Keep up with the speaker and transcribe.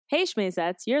Hey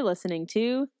Schmazettes, you're listening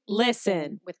to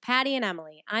Listen with Patty and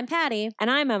Emily. I'm Patty. And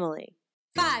I'm Emily.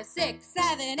 5, 6,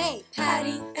 7, 8.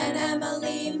 Patty and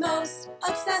Emily most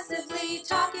obsessively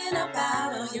talking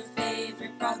about all your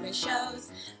favorite Broadway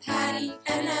shows. Patty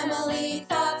and Emily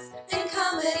thoughts and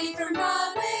comedy from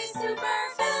Broadway super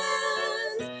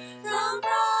fans. From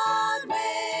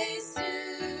Broadway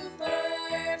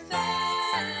super fans.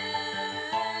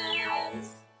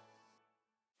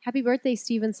 Happy birthday,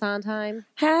 Stephen Sondheim.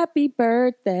 Happy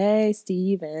birthday,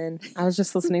 Steven. I was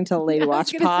just listening to the Lady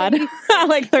Watch pod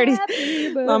like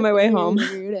 30 on my way home.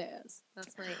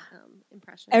 That's my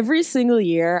impression. Every single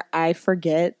year, I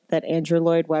forget that Andrew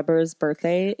Lloyd Webber's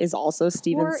birthday is also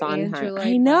Stephen Poor Sondheim. Andrew Lloyd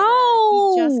I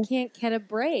know. Webber. He just can't get a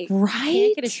break. Right? He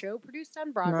can't get a show produced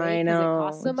on Broadway I because know. it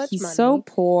costs so much He's money. so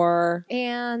poor.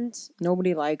 And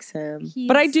Nobody likes him.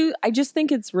 But I just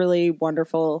think it's really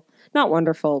wonderful. Not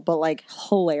wonderful, but like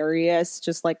hilarious,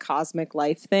 just like cosmic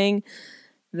life thing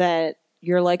that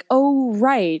you're like, oh,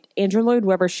 right. Andrew Lloyd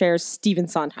Webber shares Stephen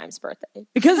Sondheim's birthday.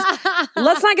 Because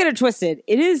let's not get it twisted.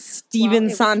 It is Stephen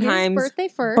Sondheim's birthday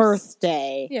first.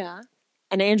 birthday. Yeah.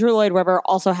 And Andrew Lloyd Webber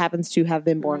also happens to have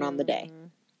been born on the day.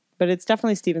 But it's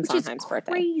definitely Stephen Sondheim's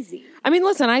birthday. Crazy. I mean,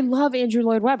 listen, I love Andrew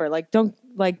Lloyd Webber. Like,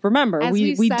 remember, As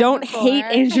we said don't before. hate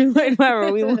Andrew Lloyd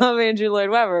Webber. We love Andrew Lloyd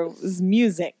Webber's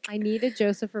music. I need a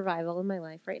Joseph revival in my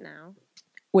life right now.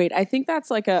 Wait, I think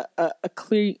that's like a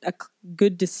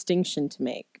good distinction to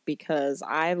make because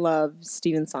I love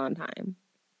Stephen Sondheim.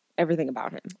 Everything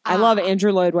about him. I love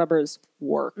Andrew Lloyd Webber's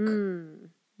work. You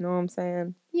know what I'm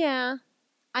saying? Yeah.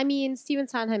 I mean, Stephen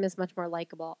Sondheim is much more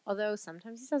likable, although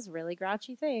sometimes he says really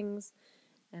grouchy things,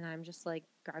 and I'm just like,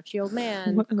 grouchy old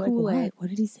man, Kool-Aid. What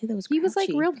did he say that was grouchy? He was like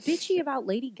real bitchy about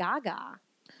Lady Gaga.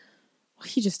 Well,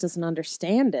 he just doesn't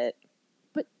understand it.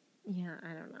 But, yeah,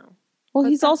 I don't know. Well,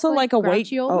 But he's also like a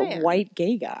white man. white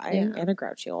gay guy Yeah. and a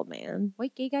grouchy old man.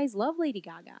 White gay guys love Lady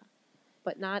Gaga,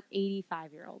 but not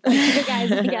 85-year-old gay guys,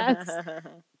 I guess.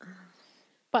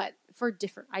 But for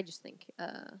different, I just think,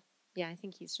 yeah, I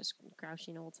think he's just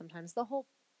grouchy and old sometimes. The whole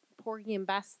Porgy and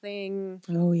Bess thing.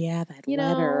 Oh, yeah, that You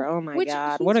letter. know, Oh, my which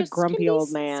God. he What a just grumpy can be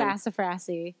old man.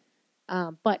 Sassafrassy,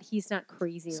 but he's not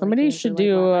crazy. Somebody like should Andrew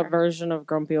do Lloyd a Webber. version of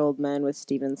Grumpy Old Men with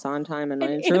Stephen Sondheim and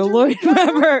Andrew Andrew Lloyd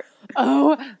Webber.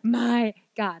 Oh my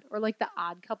God. Or like the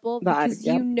Odd Couple. Because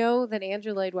Yep. you know that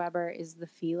Andrew Lloyd Webber is the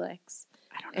Felix.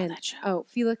 I don't know that show. Oh,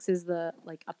 Felix is the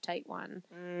like uptight one.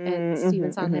 And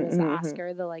Stephen Sondheim is the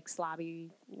Oscar, the like slobby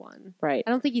one. Right. I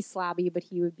don't think he's slobby, but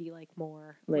he would be like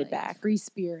more Laid like, back. free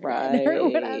spirit Right. or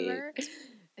whatever.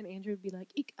 And Andrew would be like,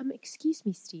 excuse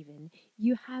me, Stephen,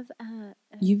 you have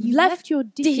You've you left your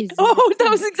dishes. Oh, that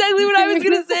was exactly what I was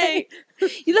going to say.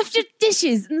 You left your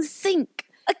dishes in the sink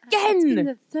It's been again.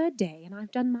 the third day, and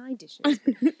I've done my dishes.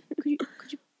 could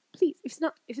you please, if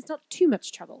it's not too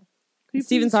much trouble, could you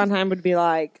Stephen please Sondheim would be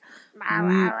like,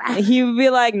 he would be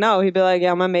like, no. He'd be like,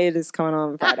 yeah, my maid is coming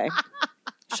on Friday.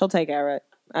 She'll take care of it.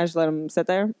 I just let him sit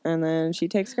there, and then she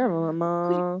takes care of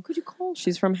him. Could you call?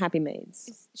 She's from Happy Maids.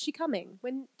 Is she coming?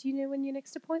 When do you know when your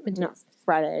next appointment No, is?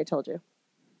 Friday, I told you.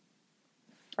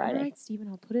 Friday. All right, Stephen,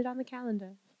 I'll put it on the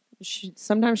calendar.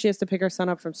 Sometimes she has to pick her son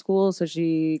up from school, so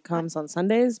she comes on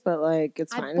Sundays, but like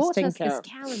it's fine. I It's bought taken us care this of.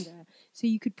 calendar so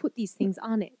you could put these things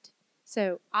on it.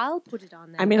 So I'll put it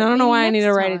on there. I mean, I but don't know maybe why I need to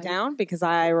next write it time- down because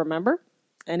I remember.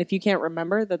 And if you can't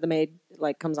remember that the maid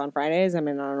like comes on Fridays, I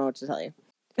mean, I don't know what to tell you.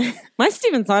 My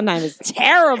Stephen Sondheim is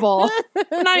terrible.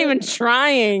 I'm not even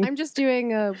trying. I'm just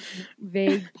doing a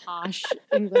vague posh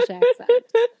English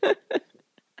accent.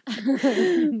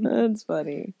 That's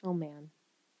funny. Oh man,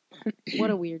 what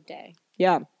a weird day.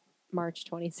 Yeah. March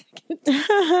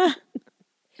 22nd.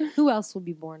 Who else will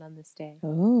be born on this day?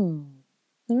 Oh,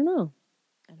 I don't know.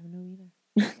 I don't know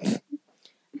either.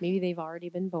 Maybe they've already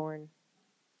been born.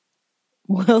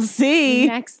 We'll see.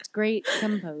 Next great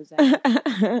composer.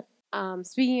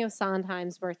 Speaking of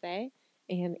Sondheim's birthday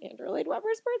and Andrew Lloyd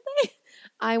Webber's birthday,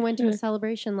 I went to a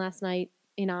celebration last night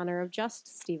in honor of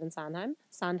just Stephen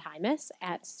Sondheimus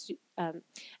at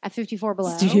 54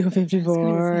 Below. Studio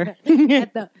 54.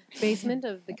 At the basement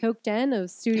of the Coke Den of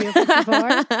Studio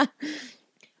 54.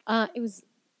 It was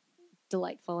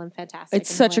delightful and fantastic. It's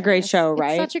and such a great hilarious. show,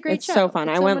 right? It's such a great show. It's so fun.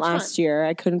 It's I so went much last fun. year.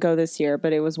 I couldn't go this year,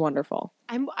 but it was wonderful.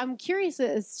 I'm curious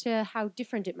as to how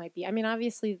different it might be. I mean,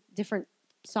 obviously, different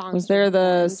songs. Was there were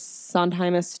the performed.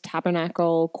 Sondheimus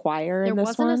Tabernacle Choir There in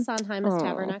this wasn't one? a Sondheimus Oh.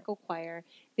 Tabernacle Choir.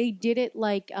 They did it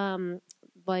like a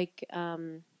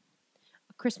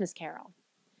Christmas Carol,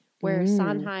 where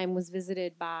Sondheim was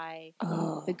visited by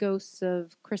the ghosts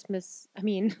of Christmas. I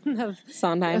mean, of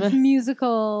Sondheim.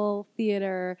 musical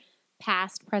theater,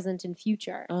 past, present, and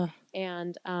future. Ugh.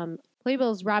 And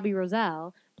Playbill's Robbie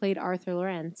Roselle played Arthur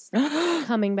Lawrence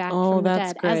coming back from the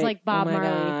dead great. as like Bob Marley.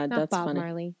 God, Not that's Bob funny.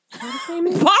 Marley. What his name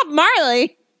is? Bob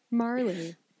Marley.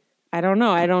 Marley. I don't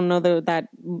know. I don't know that.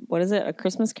 What is it? A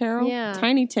Christmas Carol? Yeah.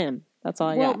 Tiny Tim. That's all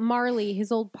I got. Well, Marley,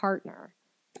 his old partner.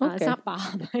 Okay. It's not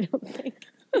Bob, I don't think.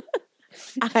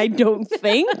 I don't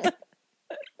think.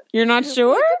 You're not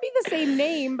sure? It could be the same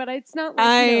name, but it's not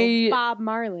like Bob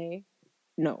Marley.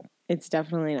 No, it's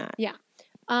definitely not. Yeah.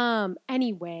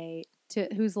 Anyway,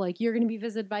 who's like, you're going to be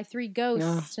visited by 3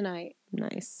 ghosts tonight.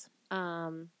 Nice.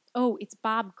 It's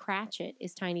Bob Cratchit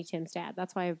is Tiny Tim's dad.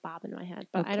 That's why I have Bob in my head,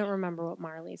 but I don't remember what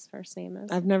Marley's first name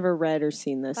is. I've never read or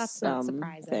seen this That's not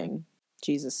surprising. thing.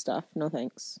 Jesus stuff. No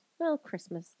thanks. Well,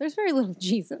 Christmas. There's very little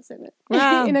Jesus in it.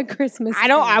 Well, in a Christmas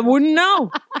I wouldn't know.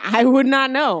 I would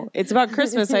not know. It's about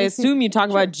Christmas. I assume you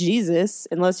talk about Jesus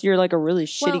unless you're like a really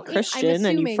shitty Christian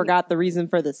and you forgot the reason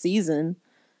for the season.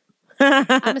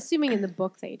 I'm assuming in the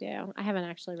book they do. I haven't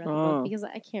actually read the book because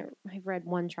I've read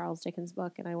one Charles Dickens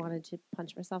book and I wanted to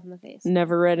punch myself in the face.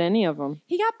 Never read any of them.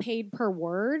 He got paid per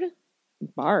word.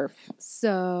 Barf.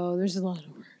 So there's a lot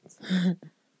of words.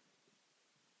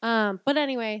 But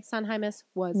anyway, Sondheimus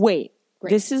was great.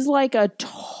 This is like a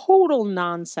total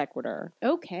non sequitur.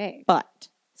 Okay. But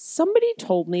somebody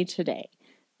told me today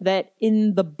that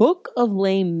in the book of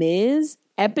Les Mis,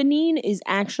 Eponine is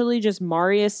actually just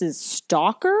Marius's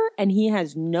stalker, and he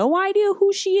has no idea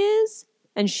who she is,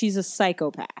 and she's a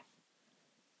psychopath.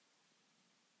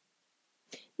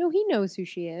 No, he knows who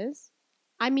she is.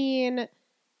 I mean,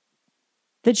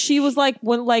 that she was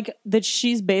that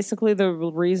she's basically the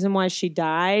reason why she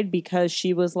died, because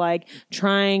she was like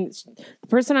trying.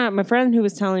 My friend who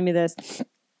was telling me this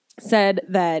said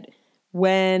that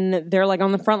when they're like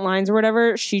on the front lines or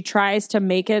whatever, she tries to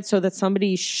make it so that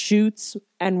somebody shoots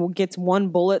and gets one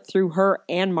bullet through her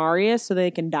and Marius so they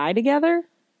can die together.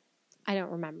 I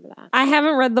don't remember that. I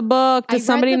haven't read the book. Does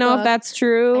somebody know if that's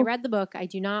true? I read the book. I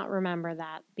do not remember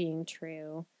that being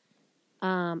true.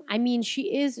 I mean,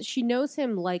 she knows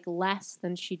him like less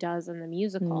than she does in the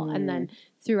musical. And then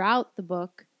throughout the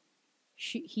book,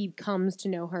 he comes to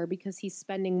know her because he's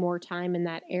spending more time in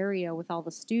that area with all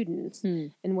the students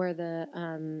and where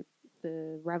the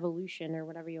revolution or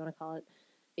whatever you want to call it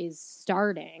is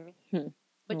starting.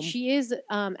 But she is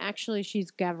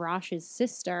she's Gavroche's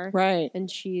sister. Right. And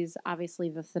she's obviously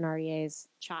the Thénardier's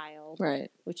child.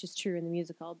 Right. Which is true in the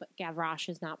musical, but Gavroche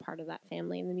is not part of that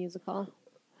family in the musical.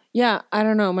 Yeah, I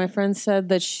don't know. My friend said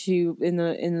that she in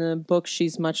the book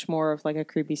she's much more of like a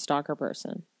creepy stalker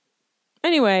person.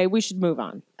 Anyway, we should move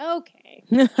on. Okay.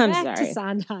 I'm Back sorry. to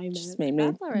Sondheim. Just made me.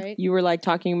 That's all right. You were like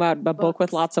talking about a book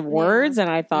with lots of words, and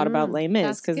I thought about Les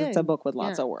Mis because it's a book with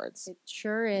lots of words. It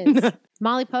sure is.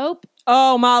 Molly Pope.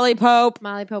 Oh, Molly Pope.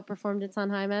 Molly Pope performed at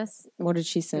Sondheimus. What did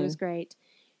she sing? It was great.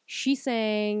 She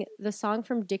sang the song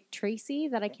from Dick Tracy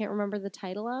that I can't remember the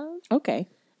title of. Okay.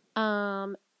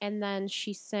 And then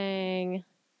she sang.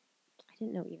 I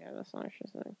didn't know either of the songs she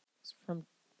sang. It's from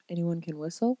Anyone Can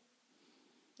Whistle.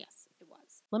 Yes, it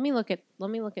was. Let me look at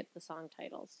the song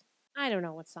titles. I don't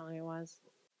know what song it was.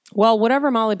 Well,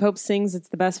 whatever Molly Pope sings, it's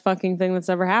the best fucking thing that's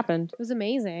ever happened. It was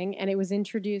amazing, and it was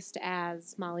introduced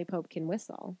as Molly Pope Can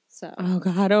Whistle. So. Oh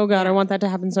God! Yeah. I want that to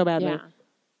happen so badly. Yeah.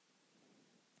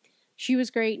 She was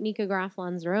great. Nika Graf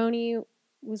Lanzaroni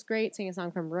was great, singing a song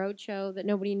from Roadshow that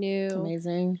nobody knew. It's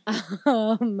amazing.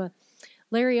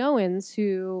 Larry Owens,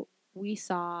 who we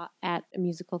saw at a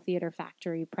Musical Theater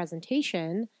Factory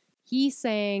presentation, he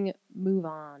sang Move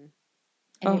On.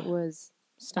 And it was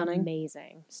stunning.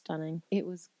 Amazing. Stunning. It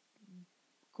was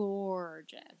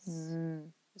gorgeous.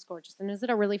 It was gorgeous. And it was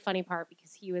at a really funny part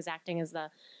because he was acting as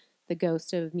the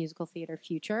ghost of Musical Theater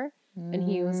Future. And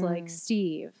he was like,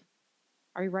 Steve,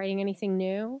 are you writing anything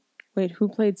new? Wait, who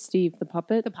played Steve? The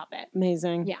puppet? The puppet.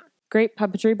 Amazing. Yeah. Great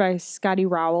puppetry by Scotty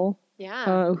Rowell.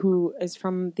 Yeah. Who is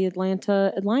from the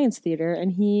Atlanta Alliance Theater.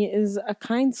 And he is a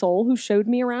kind soul who showed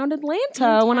me around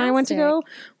Atlanta when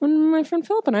my friend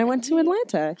Philip and I went to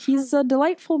Atlanta. He's a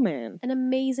delightful man. An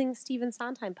amazing Stephen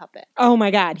Sondheim puppet. Oh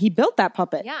my God. He built that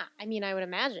puppet. Yeah. I mean, I would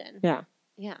imagine. Yeah.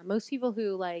 Yeah. Most people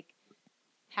who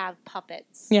have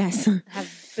puppets. Yes.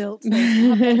 Have built those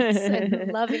puppets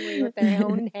and lovingly with their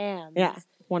own hands. Yeah.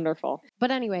 Wonderful.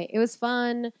 But anyway, it was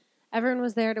fun. Everyone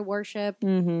was there to worship.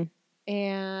 Mm-hmm.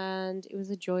 And it was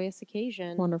a joyous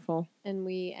occasion. Wonderful. And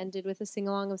we ended with a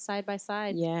sing-along of Side by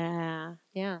Side. Yeah.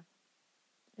 Yeah.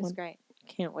 It was great.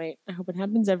 Can't wait. I hope it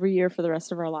happens every year for the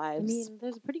rest of our lives. I mean,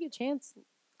 there's a pretty good chance.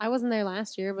 I wasn't there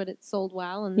last year, but it sold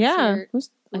well. And this year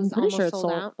I'm pretty sure it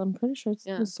sold out. I'm pretty sure it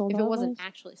was sold out. If it wasn't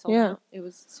actually sold out, it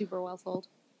was super well sold.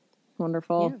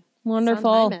 Wonderful. Yeah.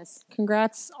 Wonderful. Sondheimus.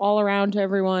 Congrats all around to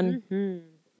everyone. Mm-hmm.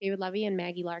 David Levy and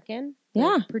Maggie Larkin.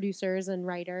 Yeah. Producers and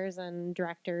writers and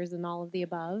directors and all of the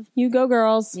above. You go,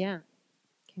 girls. Yeah.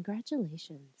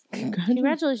 Congratulations.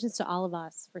 Congratulations to all of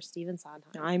us for Stephen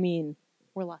Sondheim. I mean,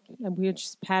 we're lucky. We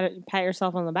just pat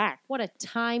yourself on the back. What a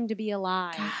time to be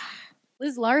alive.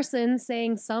 Liz Larson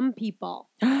sang Some People.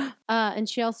 And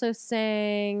she also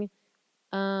sang,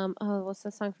 what's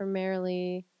that song from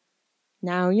Marilee?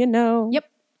 Now You Know. Yep.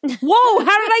 Whoa, how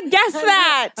did I guess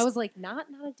that? I was like, not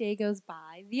a day goes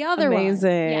by. The other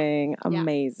Amazing. one. Yeah.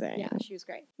 Amazing. Yeah, she was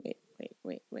great.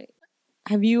 Wait.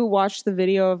 Have you watched the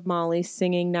video of Molly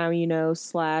singing Now You Know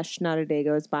 / Not a Day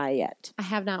Goes By yet? I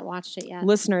have not watched it yet.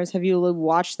 Listeners, have you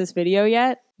watched this video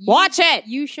yet? Watch it!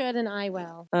 You should, and I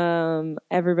will.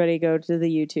 Everybody go to the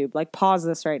YouTube. Like, pause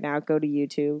this right now. Go to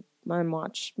YouTube and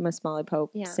watch Miss Molly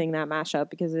Pope sing that mashup,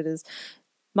 because it is...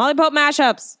 Molly Pope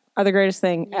mashups are the greatest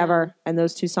thing ever. And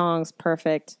those 2 songs,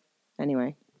 perfect.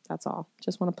 Anyway, that's all.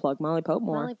 Just want to plug Molly Pope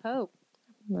more. Molly Pope.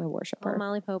 I worship her.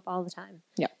 Molly Pope all the time.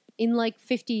 Yep. In like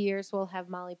 50 years, we'll have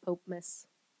Molly Pope Miss.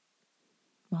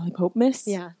 Molly Pope Miss?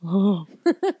 Yeah. Oh.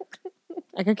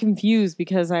 I got confused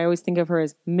because I always think of her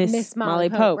as Miss Molly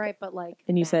Pope. Right, but like...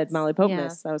 And you said Molly Pope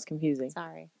Miss. That was confusing.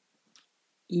 Sorry.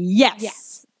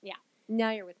 Yes. Yeah.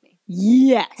 Now you're with me.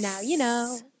 Yes. Now you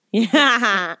know.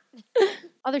 Yeah.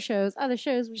 Other shows.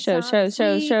 Shows.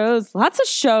 Lots of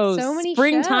shows. So many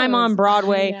Springtime shows. on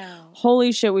Broadway.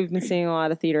 Holy shit, we've been seeing a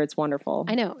lot of theater. It's wonderful.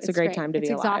 I know. It's a great time to be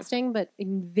alive. It's exhausting, but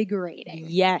invigorating.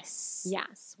 Yes.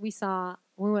 Yes. We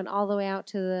went all the way out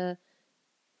to the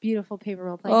beautiful Paper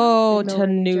Mill Playhouse. Oh, to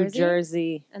New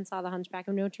Jersey. And saw the Hunchback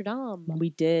of Notre Dame. We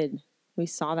did. We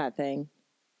saw that thing.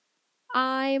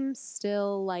 I'm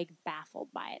still like baffled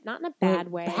by it. Not in a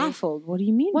bad way. Baffled? What do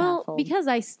you mean baffled? Well, because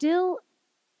I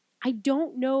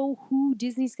don't know who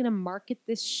Disney's going to market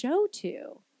this show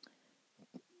to.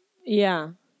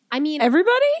 Yeah. I mean...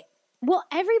 Everybody? Well,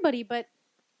 everybody, but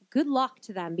good luck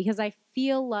to them, because I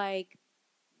feel like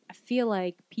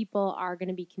people are going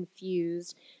to be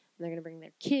confused. They're going to bring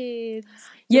their kids.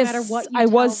 Yes, no matter what you I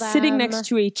was tell sitting them. next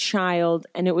to a child,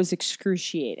 and it was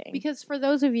excruciating. Because for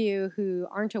those of you who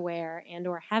aren't aware and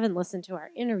or haven't listened to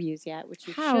our interviews yet, which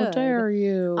you should. How dare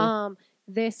you?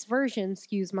 This version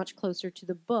skews much closer to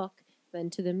the book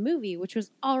than to the movie, which was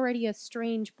already a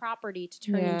strange property to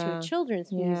turn into a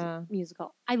children's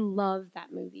musical. I love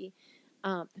that movie.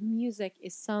 The music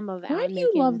is some of Why do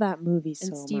you love that movie so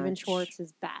much? And Stephen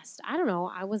Schwartz's best. I don't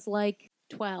know. I was like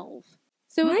 12.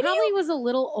 So it probably was a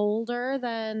little older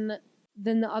than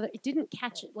the other. It didn't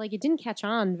catch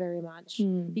on very much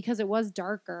because it was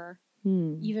darker,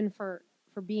 even for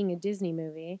being a Disney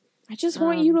movie. I just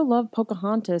want you to love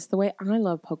Pocahontas the way I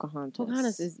love Pocahontas.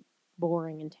 Pocahontas is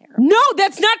boring and terrible. No,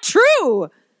 that's not true.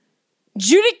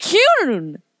 Judy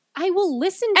Kuhn. I will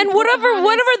listen to and whatever.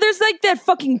 There's like that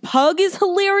fucking pug is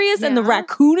hilarious, and the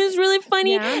raccoon is really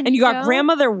funny, and you got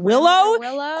Grandmother Willow.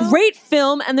 Great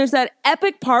film, and there's that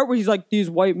epic part where he's like, "These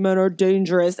white men are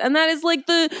dangerous," and that is like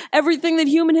everything that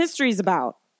human history is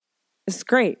about. It's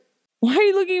great. Why are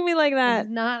you looking at me like that? It's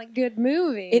not a good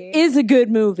movie. It is a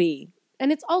good movie,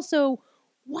 and it's also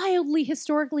wildly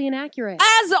historically inaccurate.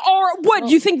 As are what?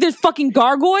 You think there's fucking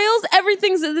gargoyles?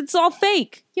 It's all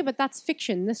fake. Yeah, but that's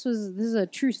fiction. This is a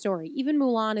true story. Even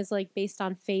Mulan is like based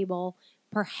on fable.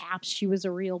 Perhaps she was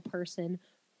a real person.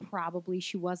 Probably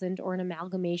she wasn't, or an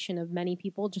amalgamation of many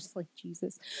people, just like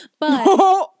Jesus.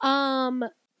 But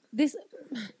this,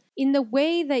 in the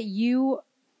way that you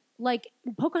like,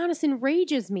 Pocahontas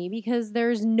enrages me because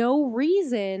there's no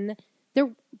reason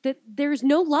there's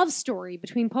no love story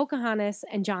between Pocahontas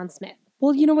and John Smith.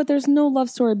 Well, you know what? There's no love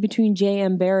story between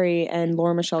J.M. Barrie and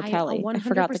Laura Michelle Kelly. I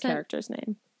forgot the character's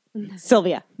name.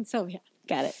 Sylvia.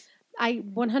 Got it. I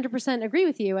 100% agree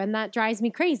with you, and that drives me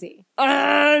crazy.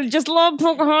 Just love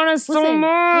Pocahontas so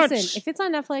much. Listen, if it's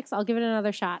on Netflix, I'll give it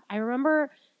another shot. I remember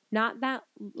not that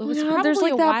it was probably there's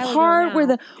like a that while part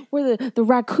ago where the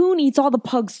raccoon eats all the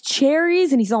pug's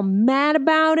cherries and he's all mad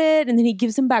about it, and then he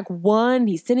gives him back one.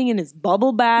 He's sitting in his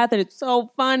bubble bath, and it's so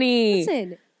funny.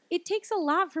 Listen, it takes a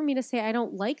lot for me to say I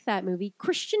don't like that movie.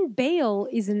 Christian Bale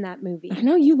is in that movie. I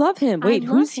know you love him. Wait,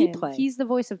 who's he playing? He's the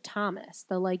voice of Thomas,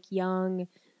 the like young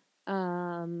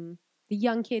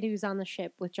kid who's on the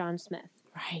ship with John Smith.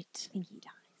 Right. I think he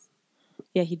dies.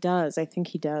 Yeah, he does. I think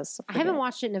he does. I haven't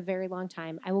watched it in a very long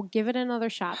time. I will give it another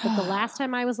shot. But the last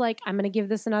time I was like, I'm going to give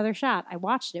this another shot, I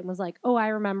watched it and was like, oh, I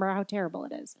remember how terrible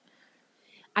it is.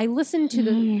 I listen to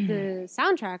the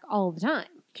soundtrack all the time.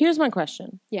 Here's my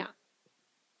question. Yeah.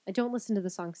 I don't listen to the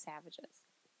song Savages.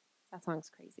 That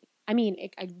song's crazy. I mean,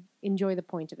 I enjoy the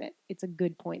point of it. It's a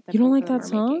good point. You don't like that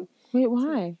song? Wait,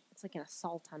 why? It's like an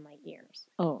assault on my ears.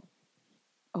 Oh,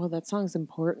 that song's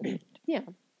important. Yeah.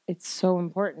 It's so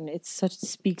important.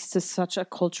 Speaks to such a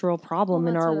cultural problem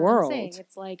in that's our what world. I'm saying.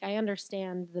 It's like I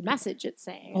understand the message it's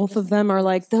saying. Both of them are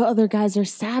like, the other guys are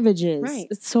savages. Right.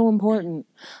 It's so important.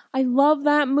 I love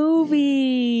that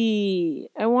movie.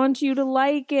 I want you to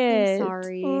like it. I'm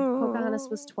sorry. Pocahontas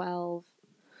was 12.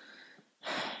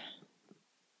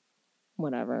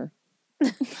 Whatever.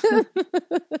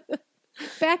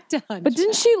 Back to Hunchback. But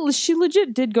didn't she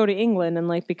legit did go to England and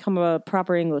like become a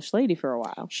proper English lady for a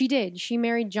while. She did. She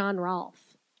married John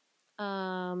Rolfe.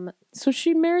 So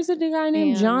she marries a guy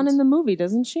named John in the movie,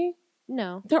 doesn't she?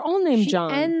 No. They're all named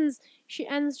John. She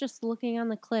ends just looking on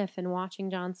the cliff and watching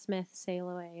John Smith sail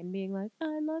away and being like,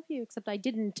 I love you, except I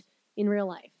didn't in real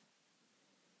life.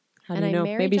 How do you know?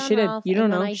 Maybe she did. You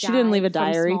don't know. She didn't leave a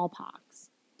diary.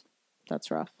 Smallpox. That's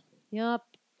rough. Yep.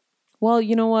 Well,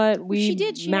 you know what? We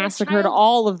massacred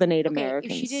all of the Native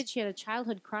Americans. If she did, she had a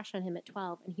childhood crush on him at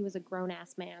 12, and he was a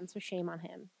grown-ass man, so shame on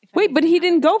him. Wait, but he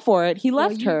didn't go for it. He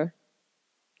left her.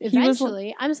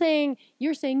 Eventually.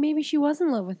 You're saying maybe she was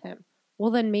in love with him.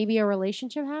 Well, then maybe a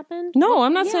relationship happened? No,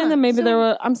 I'm not saying that maybe there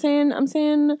were... I'm saying...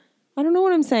 I don't know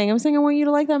what I'm saying. I'm saying I want you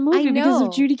to like that movie because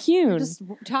of Judy Kuhn. We're just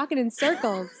talking in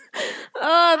circles.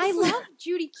 I love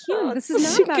Judy Kuhn. This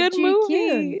is not about good Judy movie.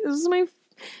 Kuhn. It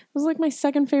was like my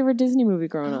second favorite Disney movie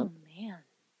growing up. Oh, man.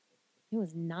 It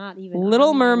was not even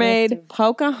Little Mermaid,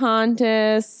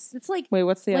 Pocahontas. It's like... Wait,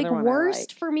 what's the other one?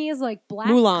 Worst for me is like Black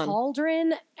Mulan.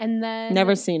 Cauldron and then...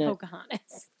 Never seen it.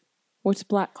 Pocahontas. What's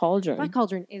Black Cauldron? Black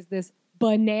Cauldron is this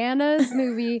bananas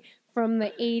movie from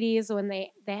the 80s when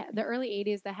the early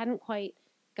 80s that hadn't quite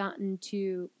gotten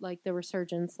to like the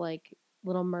resurgence like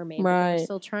Little Mermaid. Right. They're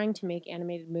still trying to make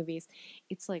animated movies.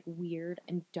 It's like weird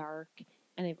and dark,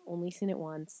 and I've only seen it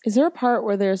once. Is there a part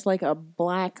where there's like a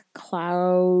black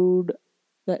cloud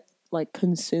that like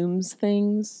consumes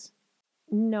things?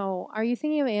 No. Are you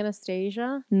thinking of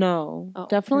Anastasia? No.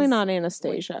 Definitely not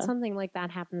Anastasia. Wait, something like that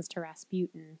happens to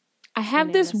Rasputin. I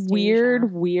have this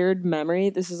weird memory.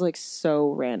 This is like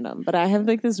so random, but I have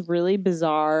like this really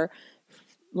bizarre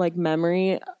like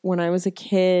memory. When I was a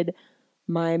kid,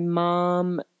 my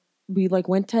mom, we like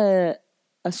went to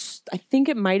I think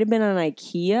it might have been an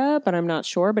IKEA, but I'm not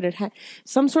sure. But it had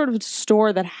some sort of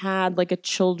store that had like a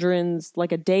children's,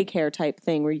 like a daycare type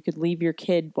thing where you could leave your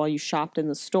kid while you shopped in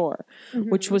the store,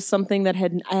 which was something that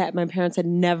my parents had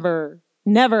never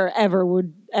ever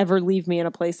would ever leave me in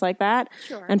a place like that.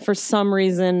 Sure. And for some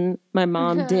reason, my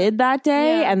mom did that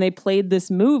day, and they played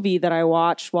this movie that I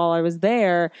watched while I was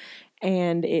there,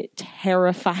 and it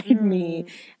terrified me.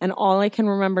 And all I can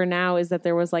remember now is that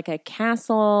there was like a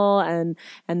castle, and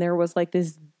there was like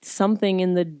this something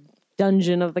in the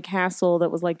dungeon of the castle that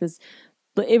was like this.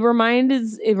 But it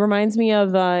reminds me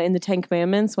of in the Ten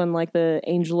Commandments when like the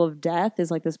angel of death is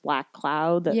like this black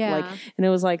cloud that like, and it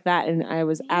was like that, and I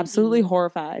was absolutely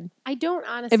horrified. I don't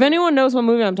honestly. If anyone knows what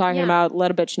movie I'm talking about,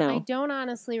 let a bitch know. I don't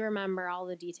honestly remember all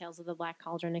the details of the Black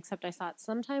Cauldron, except I saw it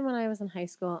sometime when I was in high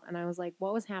school, and I was like,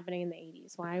 "What was happening in the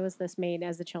 '80s? Why was this made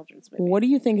as a children's movie?" What do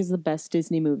you think is the best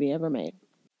Disney movie ever made?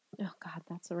 Oh God,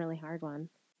 that's a really hard one.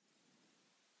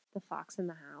 The Fox and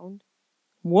the Hound.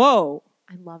 Whoa.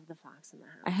 I love The Fox and the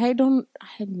Hound.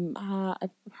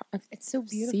 It's so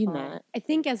beautiful. Seen that. I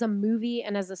think as a movie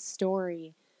and as a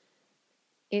story,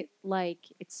 it's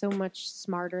so much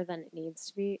smarter than it needs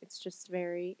to be. It's just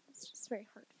very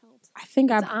heartfelt. I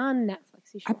think it's on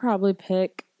Netflix. I probably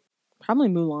pick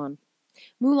Mulan.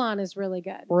 Mulan is really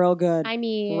good. Real good. I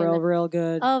mean, real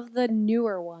good. Of the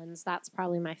newer ones, that's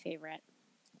probably my favorite.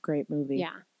 Great movie.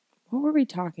 Yeah. What were we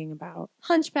talking about?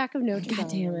 Hunchback of Notre Dame. God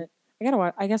damn it.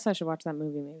 I guess I should watch that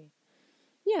movie maybe.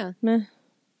 Yeah. Meh.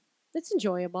 It's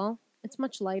enjoyable. It's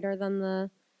much lighter than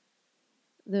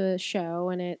the show,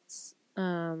 and it's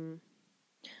I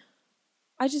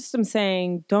just am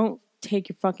saying don't take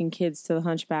your fucking kids to the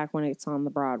Hunchback when it's on the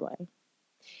Broadway.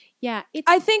 Yeah,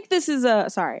 I think this is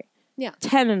 10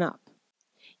 and up.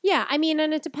 Yeah, I mean,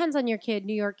 and it depends on your kid.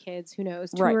 New York kids, who knows?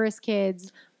 Tourist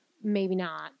kids, maybe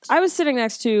not. I was sitting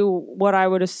next to what I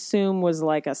would assume was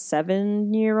like a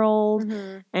 7-year-old,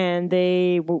 and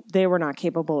they were not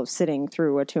capable of sitting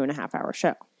through a 2.5-hour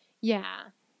show. Yeah.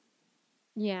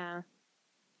 Yeah.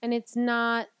 And there's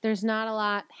not a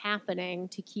lot happening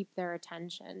to keep their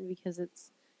attention because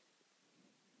it's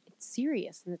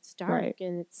serious and it's dark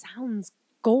and it sounds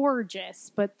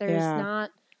gorgeous, but there's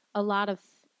not a lot of,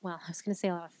 well, I was going to say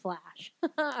a lot of flash.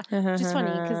 Just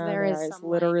funny because there is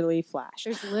literally flash.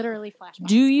 There's literally flash.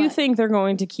 Do you think they're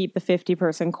going to keep the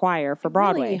 50-person choir for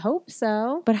Broadway? I really hope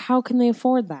so. But how can they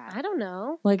afford that? I don't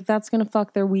know. Like, that's going to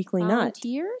fuck their weekly nut.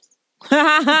 Volunteers?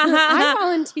 I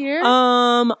volunteer.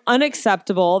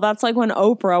 Unacceptable. That's like when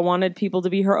Oprah wanted people to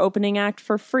be her opening act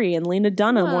for free, and Lena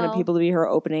Dunham wanted people to be her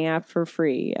opening act for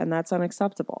free, and that's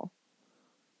unacceptable.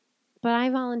 But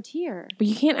I volunteer. But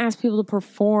you can't ask people to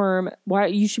perform. Why?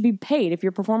 You should be paid. If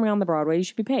you're performing on the Broadway, you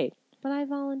should be paid. But I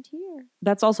volunteer.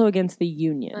 That's also against the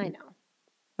union. I know.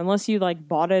 Unless you like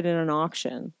bought it in an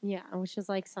auction. Yeah, which is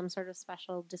like some sort of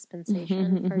special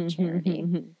dispensation for charity.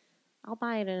 I'll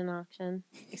buy it in an auction,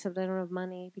 except I don't have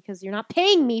money because you're not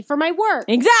paying me for my work.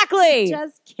 Exactly.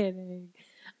 Just kidding.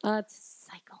 It's a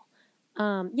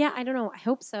cycle. Yeah, I don't know. I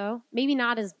hope so. Maybe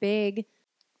not as big.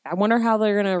 I wonder how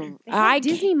they're gonna.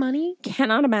 Disney money.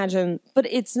 Cannot imagine, but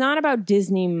it's not about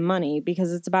Disney money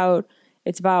because it's about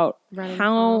running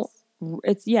how costs.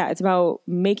 It's about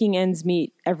making ends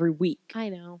meet every week. I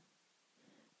know.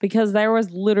 Because there was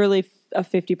literally a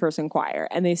 50-person choir,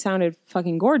 and they sounded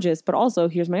fucking gorgeous. But also,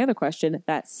 here's my other question: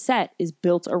 that set is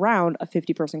built around a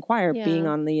 50-person choir being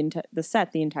on the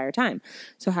set the entire time.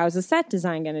 So how is the set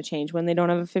design going to change when they don't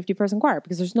have a 50-person choir?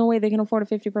 Because there's no way they can afford a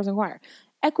 50-person choir.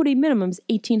 Equity minimum is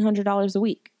 $1,800 a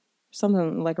week,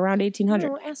 something like around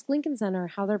 $1,800. Ask Lincoln Center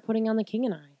how they're putting on The King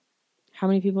and I. How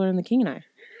many people are in The King and I?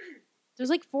 There's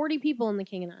like 40 people in The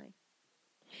King and I.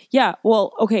 Yeah,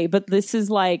 well, okay, but this is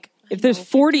like, if there's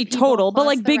 40 total, but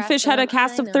like Big Fish had a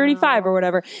cast of 35 or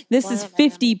whatever. This is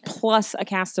 50 plus a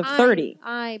cast of 30.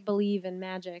 I believe in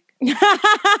magic. No,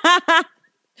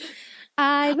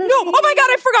 oh my God,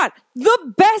 I forgot.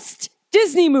 The best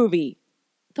Disney movie,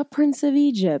 The Prince of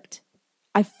Egypt.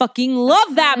 I fucking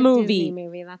love that movie. Disney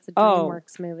movie. That's a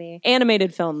DreamWorks movie.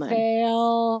 Animated film then.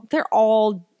 Fail. They're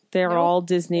all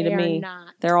Disney to me. Not.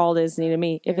 They're all Disney to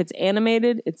me. If it's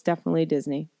animated, it's definitely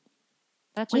Disney.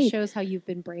 That just shows how you've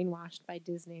been brainwashed by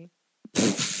Disney.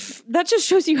 That just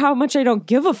shows you how much I don't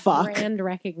give a fuck. Brand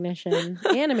recognition.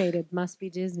 Animated must be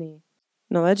Disney.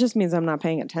 No, that just means I'm not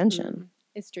paying attention.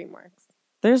 It's DreamWorks.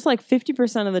 There's like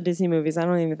 50% of the Disney movies I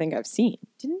don't even think I've seen.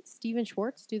 Didn't Steven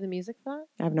Schwartz do the music for that?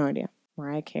 I have no idea.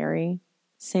 Mariah Carey.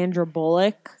 Sandra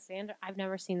Bullock. I've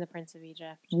never seen The Prince of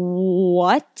Egypt.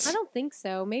 What? I don't think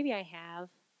so. Maybe I have.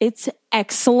 It's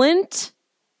excellent.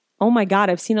 Oh my God,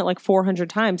 I've seen it like 400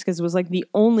 times because it was like the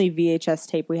only VHS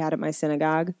tape we had at my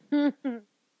synagogue.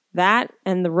 That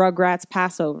and the Rugrats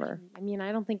Passover. I mean,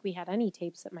 I don't think we had any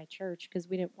tapes at my church because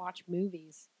we didn't watch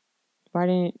movies. Why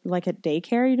didn't, like at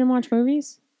daycare, you didn't watch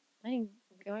movies? I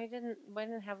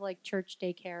didn't have like church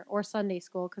daycare or Sunday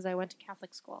school because I went to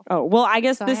Catholic school. Oh, well, I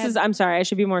guess I'm sorry, I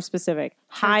should be more specific.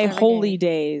 High Holy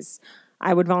Days.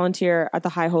 I would volunteer at the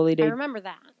High Holy Day. I remember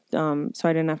that. So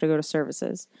I didn't have to go to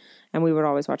services. And we would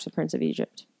always watch The Prince of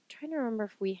Egypt. I'm trying to remember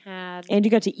if we had... And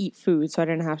you got to eat food, so I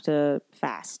didn't have to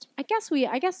fast. I guess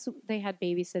they had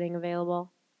babysitting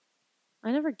available.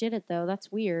 I never did it, though.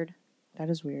 That's weird. That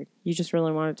is weird. You just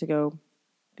really wanted to go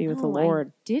be with the Lord.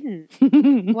 I didn't.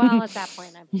 Well, at that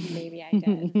point, maybe I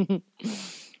did.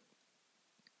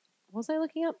 What was I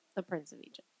looking up? The Prince of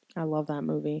Egypt. I love that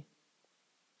movie.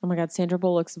 Oh my God, Sandra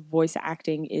Bullock's voice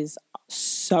acting is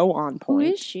so on point.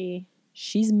 Who is she?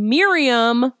 She's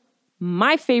Miriam,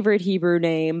 my favorite Hebrew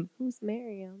name. Who's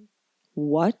Miriam?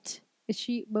 What? Is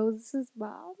she Moses'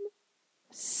 mom?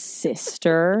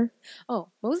 Sister. Oh,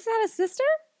 Moses had a sister?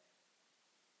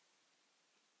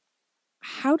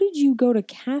 How did you go to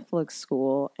Catholic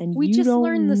school and we you just don't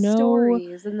learned the know?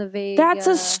 stories in the vague... That's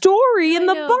a story in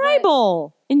the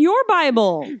Bible. In your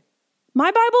Bible. My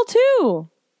Bible too.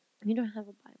 You don't have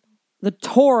a Bible. The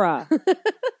Torah.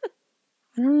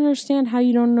 I don't understand how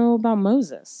you don't know about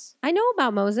Moses. I know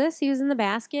about Moses. He was in the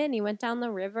basket and he went down the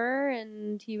river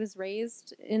and he was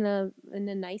raised in a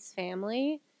nice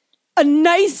family. A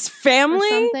nice family? Or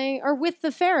something. Or with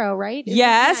the Pharaoh, right?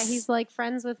 Yes. Yeah, he's like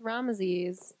friends with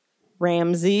Ramesses.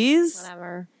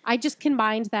 Whatever. I just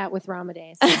combined that with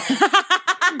Ramadan.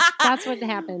 That's what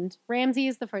happened. Ramsey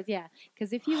is the first. Yeah.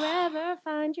 Because if you ever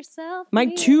find yourself... My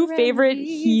two favorite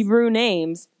Hebrew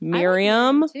names,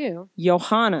 Miriam, too.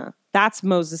 Johanna. That's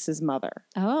Moses' mother.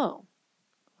 Oh.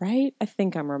 Right? I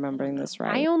think I'm remembering this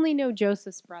right. I only know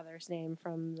Joseph's brother's name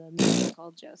from the movie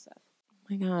called Joseph. Oh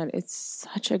my God. It's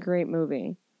such a great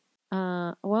movie.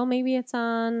 Well, maybe it's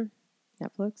on...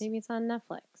 Netflix? Maybe it's on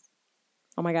Netflix.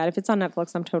 Oh my God. If it's on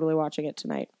Netflix, I'm totally watching it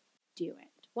tonight. Do it.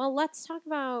 Well, let's talk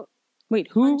about... Wait,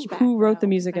 who wrote the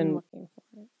music? I'm looking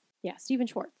for it. Yeah, Steven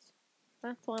Schwartz.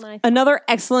 That's one I thought. Another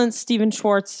excellent Steven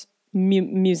Schwartz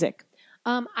music.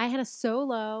 I had a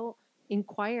solo in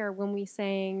choir when we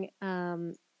sang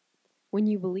When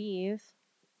You Believe.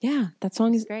 Yeah, that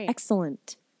song is great.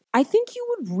 Excellent. I think you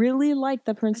would really like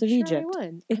The Prince of Egypt. I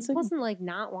would. It wasn't like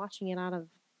not watching it out of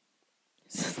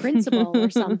principle or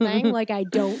something. Like I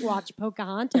don't watch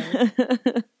Pocahontas.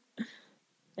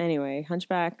 Anyway,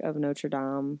 Hunchback of Notre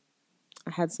Dame.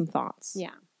 I had some thoughts. Yeah.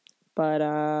 But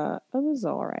it was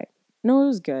all right. No, it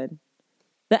was good.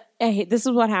 Hey, this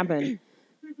is what happened.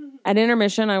 At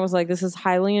intermission, I was like, this is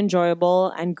highly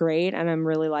enjoyable and great, and I'm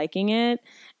really liking it.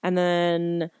 And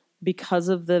then because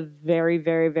of the very,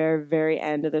 very, very, very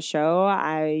end of the show,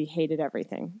 I hated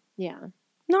everything. Yeah.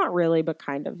 Not really, but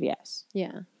kind of, yes.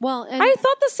 Yeah. Well, and I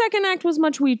thought the second act was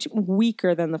much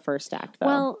weaker than the first act, though.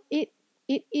 Well, it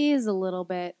is a little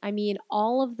bit. I mean,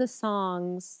 all of the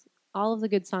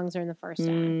good songs are in the first act.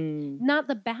 Not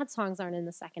the bad songs aren't in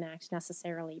the second act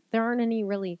necessarily. There aren't any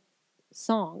really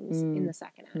songs in the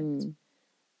second act.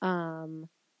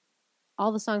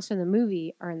 All the songs from the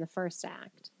movie are in the first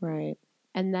act. Right.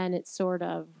 And then it's sort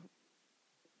of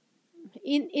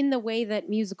in the way that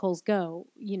musicals go,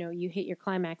 you hit your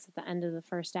climax at the end of the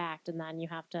first act and then you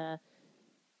have to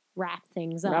wrap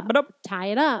things up. Wrap it up. Tie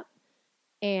it up.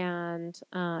 And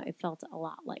it felt a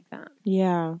lot like that.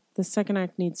 Yeah. The second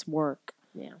act needs work.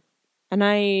 Yeah. And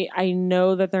I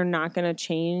know that they're not going to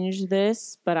change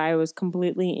this, but I was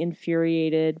completely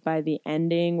infuriated by the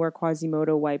ending where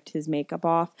Quasimodo wiped his makeup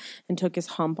off and took his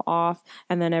hump off,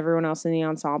 and then everyone else in the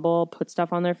ensemble put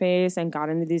stuff on their face and got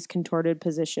into these contorted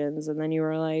positions. And then you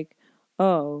were like,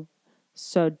 oh,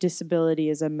 so disability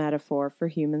is a metaphor for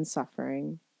human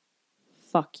suffering.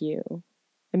 Fuck you.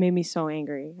 It made me so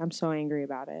angry. I'm so angry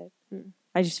about it.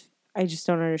 I just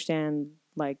don't understand,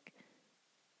 like,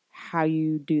 how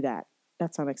you do that.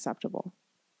 That's unacceptable.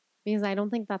 Because I don't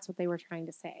think that's what they were trying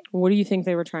to say. What do you think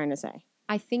they were trying to say?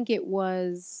 I think it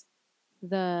was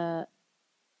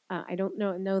I don't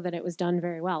know that it was done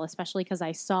very well, especially because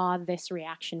I saw this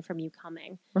reaction from you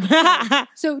coming.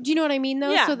 So do you know what I mean,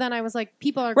 though? Yeah. So then I was like,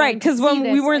 people are right, because when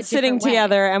we weren't sitting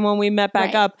together and when we met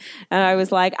back up, and I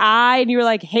was like, and you were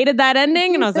like, hated that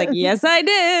ending? And I was like, yes, I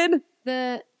did.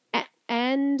 The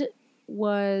end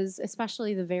was,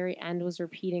 especially the very end, was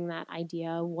repeating that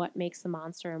idea of what makes the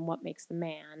monster and what makes the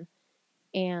man.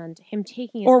 And him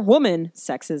taking... Or woman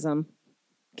sexism.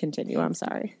 Continue, I'm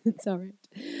sorry. It's all right.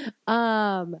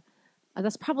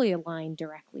 That's probably a line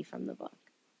directly from the book.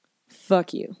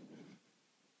 Fuck you.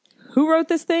 Who wrote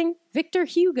this thing? Victor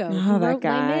Hugo. Oh, that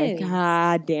guy.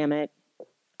 God damn it.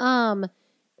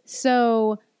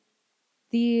 So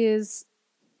these,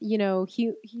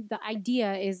 the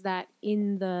idea is that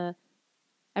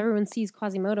everyone sees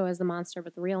Quasimodo as the monster,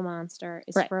 but the real monster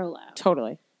is Frollo.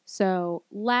 Totally. So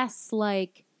less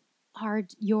like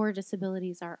your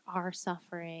disabilities are our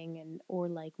suffering, or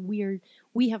like we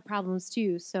have problems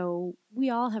too. So we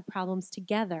all have problems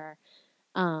together,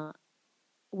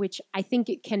 which I think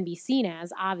it can be seen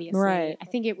as, obviously. Right. I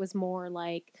think it was more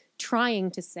like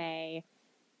trying to say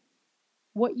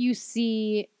what you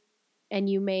see and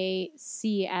you may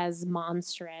see as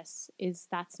monstrous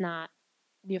that's not,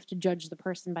 you have to judge the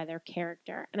person by their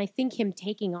character. And I think him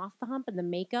taking off the hump and the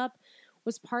makeup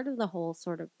was part of the whole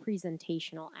sort of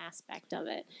presentational aspect of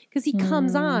it, because he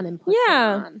comes on and puts it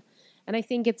on. And I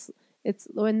think it's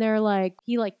when they're like,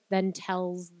 he like then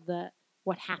tells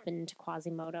what happened to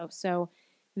Quasimodo. So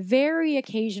very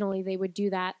occasionally they would do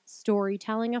that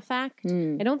storytelling effect.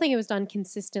 I don't think it was done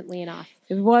consistently enough.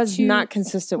 It was not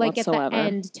consistent like whatsoever. At the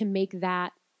end to make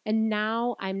that. And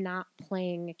now I'm not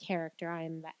playing a character. I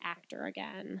am the actor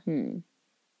again.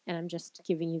 And I'm just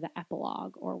giving you the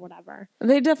epilogue or whatever.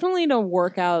 They definitely don't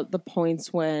work out the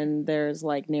points when there's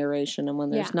like narration and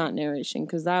when there's not narration,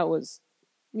 because that was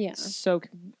so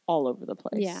all over the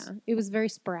place. Yeah, it was very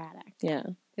sporadic. Yeah.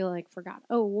 They like forgot.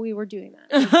 Oh, we were doing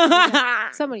that.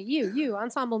 Somebody, you,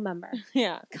 ensemble member.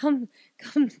 Yeah. Come,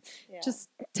 just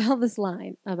tell this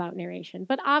line about narration.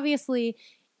 But obviously,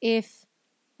 if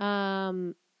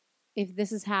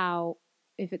this is how,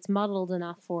 if it's muddled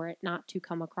enough for it not to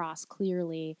come across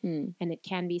clearly, and it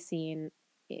can be seen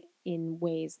in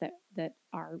ways that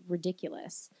are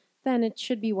ridiculous, then it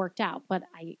should be worked out. But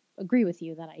I agree with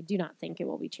you that I do not think it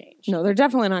will be changed. No, they're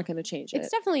definitely not going to change it.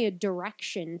 It's definitely a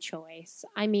direction choice.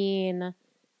 I mean,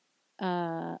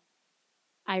 I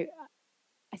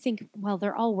think, well,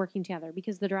 they're all working together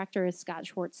because the director is Scott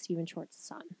Schwartz, Stephen Schwartz's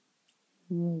son.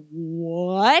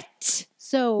 What?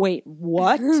 So wait,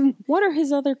 what? What are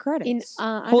his other credits?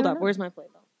 Hold up, where's my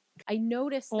playbill? I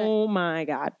noticed that. Oh my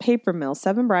God. Paper Mill,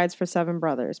 Seven Brides for Seven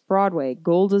Brothers, Broadway,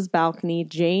 Golda's Balcony,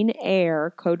 Jane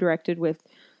Eyre, co-directed with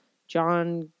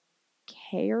John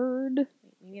Caird.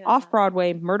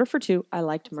 Off-Broadway, Murder for Two. I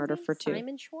liked Murder for Two.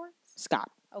 Simon Schwartz? Scott.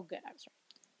 Oh, good. I was right.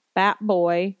 Bat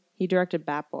Boy. He directed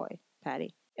Bat Boy.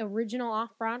 Patty. Original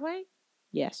Off-Broadway?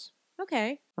 Yes.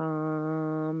 Okay.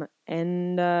 And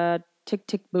Tick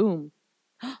Tick Boom.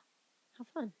 How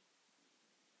fun.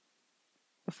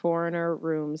 Foreigner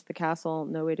Rooms, The Castle,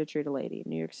 No Way to Treat a Lady,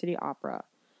 New York City Opera,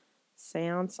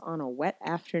 Seance on a Wet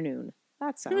Afternoon.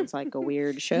 That sounds like a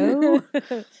weird show.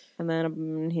 And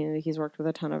then he's worked with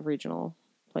a ton of regional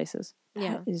places.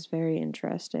 That is very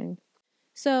interesting.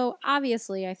 So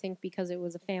obviously, I think because it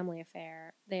was a family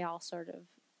affair, they all sort of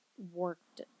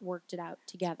worked it out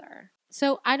together.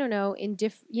 So I don't know,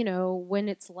 when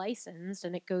it's licensed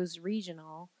and it goes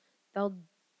regional, they'll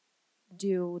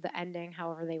do the ending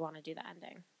however they want to do the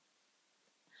ending.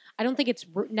 I don't think it's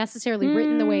necessarily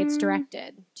written the way it's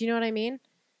directed. Do you know what I mean?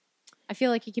 I feel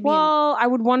like it could be. Well, I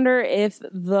would wonder if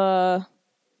I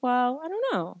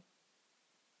don't know.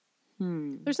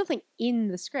 There's something in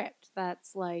the script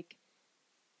that's like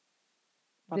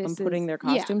about them putting their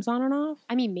costumes on and off.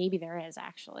 I mean, maybe there is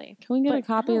actually. Can we get a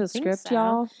copy of the script,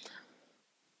 y'all?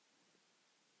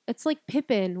 It's like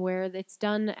Pippin, where it's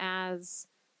done as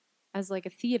like a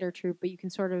theater troupe, but you can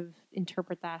sort of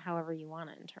interpret that however you want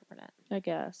to interpret it. I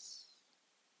guess.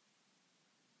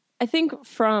 I think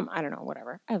I don't know,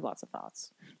 whatever. I have lots of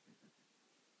thoughts.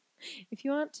 If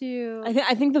you want to...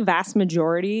 I think the vast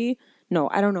majority... No,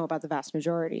 I don't know about the vast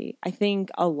majority. I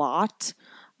think a lot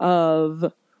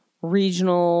of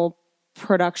regional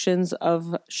productions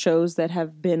of shows that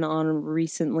have been on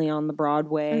recently on the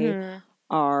Broadway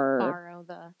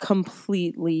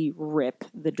completely rip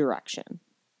the direction.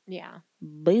 Yeah.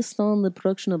 Based on the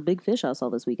production of Big Fish I saw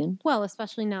this weekend. Well,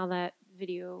 especially now that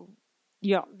video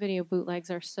bootlegs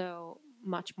are so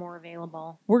much more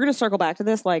available. We're going to circle back to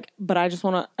this, but I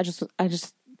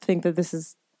just think that this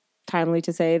is timely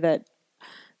to say that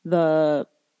the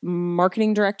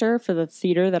marketing director for the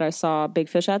theater that I saw Big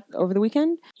Fish at over the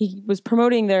weekend, he was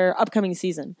promoting their upcoming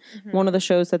season. Mm-hmm. One of the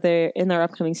shows that in their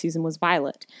upcoming season was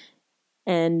Violet.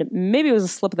 And maybe it was a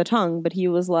slip of the tongue, but he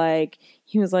was like,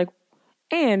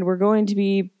 and we're going to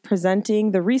be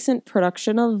presenting the recent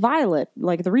production of Violet,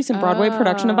 like the recent Broadway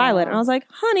production of Violet. And I was like,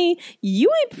 honey, you're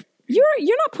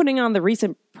not putting on the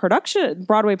recent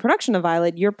Broadway production of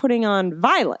Violet. You're putting on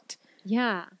Violet.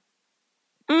 Yeah.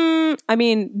 I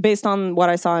mean, based on what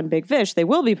I saw in Big Fish, they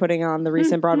will be putting on the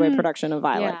recent Broadway production of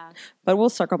Violet. Yeah. But we'll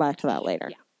circle back to that later.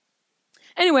 Yeah.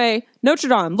 Anyway, Notre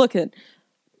Dame, look at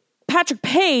Patrick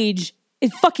Page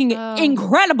is fucking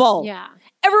incredible. Yeah.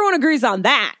 Everyone agrees on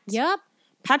that. Yep.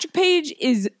 Patrick Page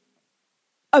is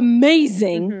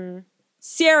amazing. Mm-hmm.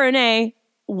 Sierra Nay,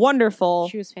 wonderful.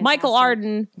 She was fantastic. Michael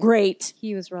Arden, great.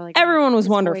 He was really good. Everyone was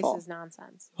wonderful. His voice is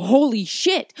nonsense. Holy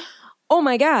shit. Oh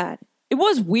my God. It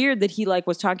was weird that he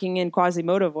was talking in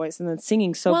Quasimodo voice and then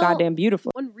singing so goddamn beautiful.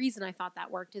 One reason I thought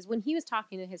that worked is when he was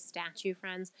talking to his statue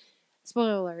friends,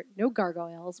 spoiler alert, no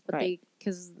gargoyles, but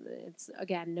because it's,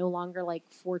 again, no longer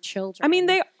for children. I mean,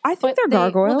 I think they're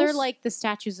gargoyles. Well, they're like the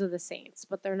statues of the saints,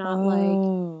 but they're not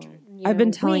I've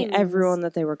been telling everyone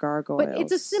that they were gargoyles. But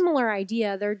it's a similar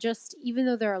idea. They're just, even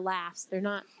though there are laughs, they're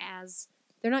not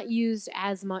used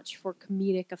as much for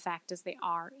comedic effect as they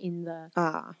are in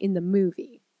the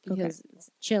movie. Because it's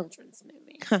a children's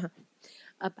movie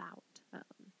about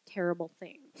terrible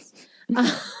things.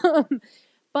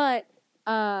 But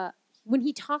when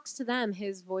he talks to them,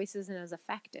 his voice isn't as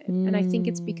affected. And I think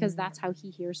it's because that's how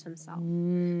he hears himself.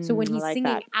 So when he's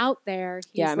singing out there,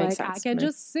 he's I can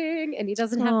just sing. And he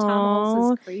doesn't have Tom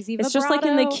Hulce's crazy vibrato. It's just like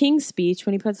in the King's Speech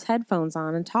when he puts headphones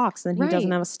on and talks and he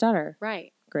doesn't have a stutter.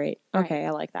 Right. Great. Okay,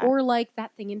 I like that. Or like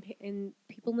that thing in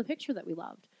People in the Picture that we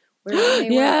loved.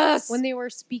 When they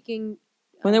were speaking,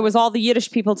 when there was all the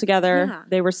Yiddish people together,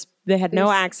 they had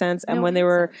no accents, and when they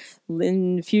were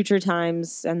in future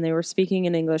times and they were speaking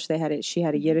in English, she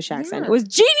had a Yiddish accent. It was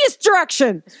genius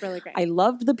direction. It's really great. I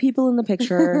loved the people in the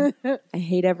picture. I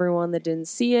hate everyone that didn't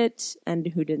see it and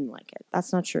who didn't like it.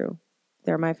 That's not true.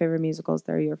 They're my favorite musicals.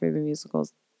 They're your favorite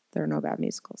musicals. There are no bad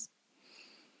musicals.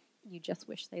 You just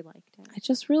wish they liked it. I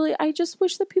just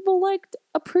wish that people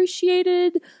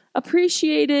appreciated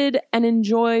and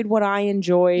enjoyed what I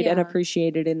enjoyed and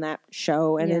appreciated in that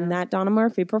show and in that Donna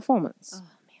Murphy performance. Oh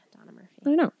man, Donna Murphy.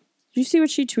 I know. Did you see what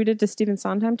she tweeted to Stephen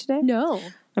Sondheim today? No.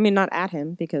 I mean, not at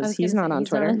him because he's not on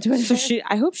Twitter. So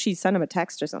I hope she sent him a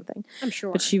text or something. I'm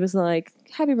sure. But she was like,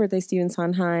 "Happy birthday, Stephen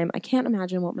Sondheim. I can't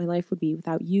imagine what my life would be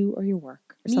without you or your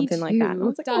work." Or something like that. And I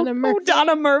was like, Murphy.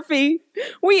 Donna Murphy.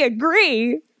 We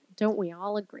agree. Don't we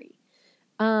all agree?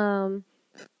 I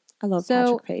love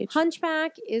Patrick Page.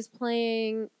 Hunchback is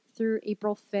playing through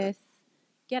April 5th.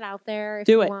 Get out there if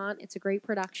you want. It's a great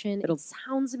production. It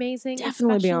sounds amazing.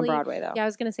 Definitely be on Broadway, though. Yeah, I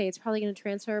was going to say it's probably going to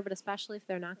transfer, but especially if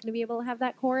they're not going to be able to have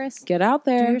that chorus. Get out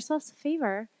there. Do yourselves a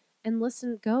favor and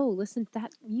listen to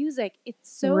that music.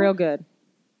 It's so real good.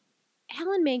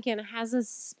 Alan Menken has a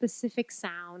specific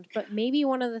sound, but maybe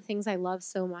one of the things I love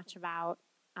so much about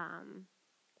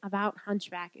about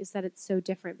Hunchback is that it's so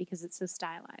different because it's so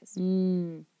stylized.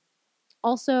 Mm.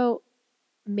 Also,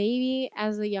 maybe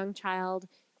as a young child,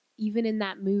 even in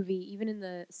that movie, even in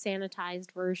the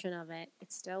sanitized version of it,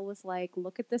 it still was like,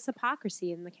 look at this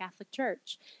hypocrisy in the Catholic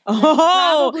Church.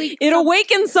 Oh, it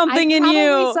awakens something in you. I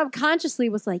probably subconsciously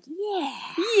was like, yeah.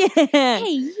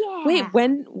 Hey, yeah. Wait,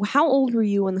 how old were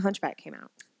you when The Hunchback came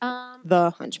out? The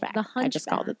Hunchback. I just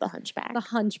called it The Hunchback. The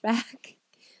Hunchback.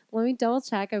 Let me double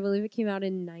check. I believe it came out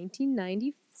in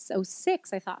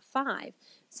 1996. I thought 5.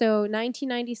 So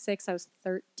 1996, I was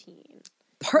 13.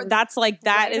 That's like,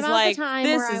 that right is like,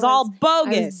 this is all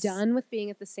bogus. I was done with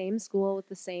being at the same school with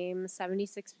the same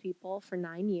 76 people for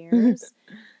 9 years.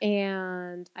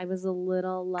 And I was a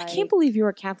little like... I can't believe you were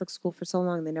at Catholic school for so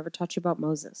long and they never taught you about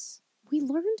Moses. We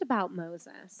learned about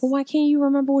Moses. But why can't you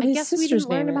remember what his sister's name is? I guess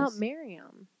we didn't learn about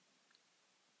Miriam.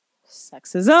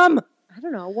 Sexism. I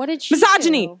don't know. What did she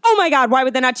Misogyny. do? Oh my God. Why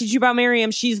would they not teach you about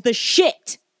Miriam? She's the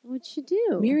shit. What'd she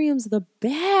do? Miriam's the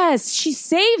best. She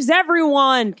saves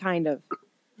everyone, kind of.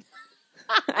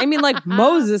 I mean, like,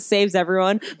 Moses saves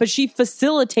everyone, but she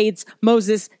facilitates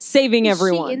Moses saving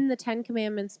everyone. She in the 10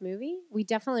 Commandments movie? We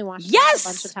definitely watched it a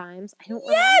bunch of times. I don't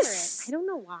remember it. I don't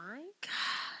know why.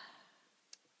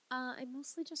 I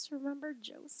mostly just remember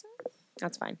Joseph.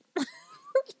 That's fine.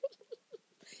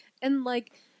 And,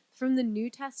 like, from the New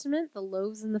Testament, the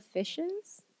loaves and the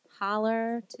fishes.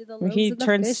 Holler to the loaves and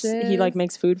the fishes. He, like,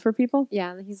 makes food for people?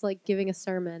 Yeah, he's, like, giving a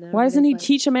sermon. Why doesn't he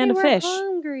teach a man to fish?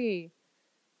 Hungry.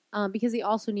 Because he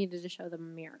also needed to show them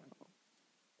a miracle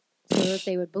so that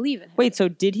they would believe in him. Wait, so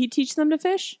did he teach them to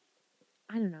fish?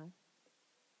 I don't know.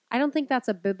 I don't think that's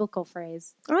a biblical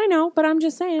phrase. I know, but I'm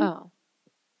just saying. Oh.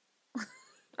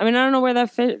 I mean, I don't know where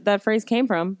that phrase came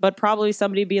from, but probably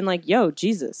somebody being like, yo,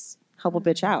 Jesus, help a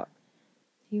bitch out.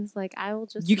 He was like, I will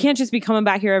just... You can't just be coming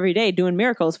back here every day doing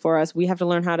miracles for us. We have to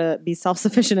learn how to be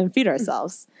self-sufficient and feed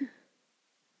ourselves.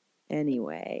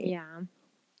 Anyway. Yeah.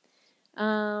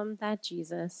 That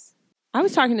Jesus. I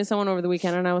was talking to someone over the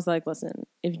weekend and I was like, listen,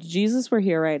 if Jesus were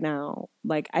here right now,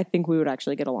 like, I think we would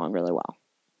actually get along really well.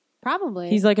 Probably.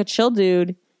 He's like a chill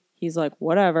dude. He's like,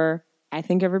 whatever. I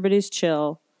think everybody's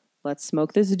chill. Let's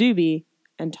smoke this doobie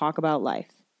and talk about life.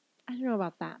 I don't know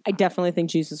about that. I definitely think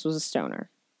Jesus was a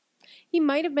stoner. He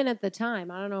might have been at the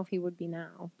time. I don't know if he would be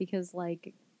now because,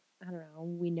 like, I don't know.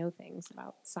 We know things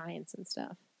about science and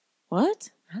stuff.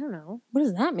 What? I don't know. What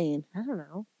does that mean? I don't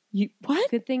know. What?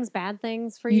 Good things, bad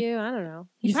things for you? I don't know.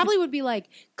 He probably would be like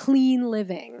clean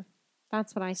living.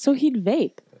 That's what I think. So he'd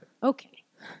vape. Okay.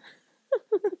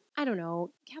 I don't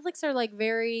know. Catholics are like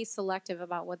very selective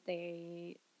about what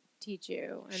they teach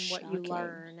you and what you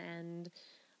learn. And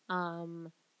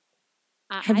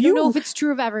I don't know if it's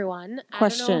true of everyone.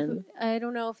 Question. I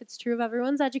don't know if it's true of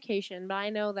everyone's education, but I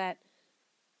know that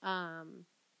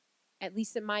at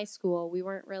least at my school, we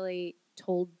weren't really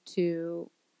told to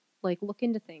like look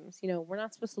into things. You know, we're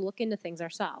not supposed to look into things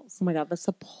ourselves. Oh my God, that's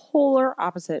the polar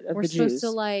opposite of the Jews. We're supposed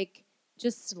to like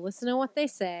just listen to what they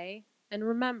say and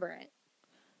remember it.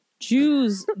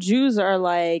 Jews are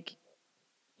like,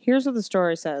 here's what the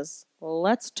story says. Well,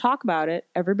 let's talk about it.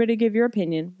 Everybody give your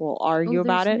opinion. We'll argue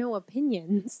about it. There's no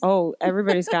opinions. Oh,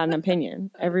 everybody's got an opinion.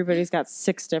 Everybody's got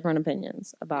 6 different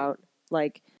opinions about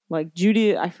like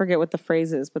Judy. I forget what the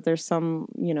phrase is, but there's some,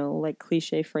 you know, like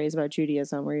cliche phrase about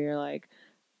Judaism where you're like,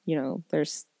 you know,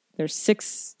 there's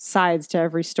 6 sides to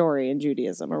every story in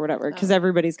Judaism or whatever, because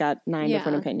everybody's got 9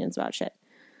 different opinions about shit.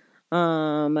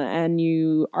 And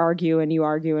you argue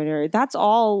and that's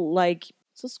all like,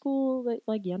 it's a school that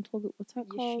like Yentl, what's that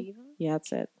called? Yeshiva? Yeah,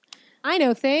 that's it. I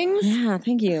know things. Yeah,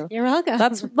 thank you. You're welcome.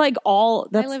 That's like all.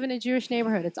 I live in a Jewish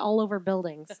neighborhood. It's all over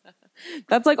buildings.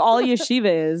 That's like all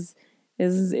yeshiva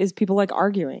is people like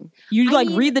arguing.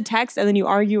 You read the text and then you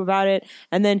argue about it,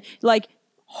 and then like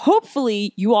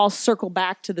hopefully you all circle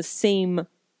back to the same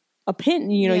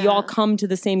opinion. You know, you all come to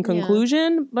the same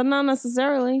conclusion, but not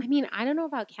necessarily. I mean, I don't know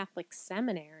about Catholic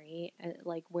seminary,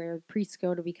 like where priests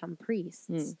go to become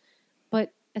priests,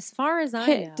 but as far as I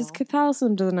know, does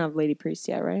Catholicism doesn't have lady priests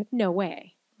yet, right? No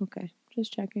way. Okay,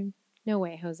 just checking. No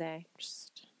way, Jose.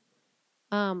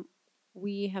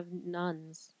 We have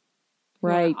nuns.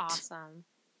 Right. Awesome.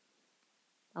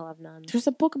 I love nuns. There's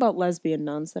a book about lesbian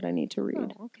nuns that I need to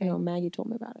read. Oh, okay. You know, Maggie told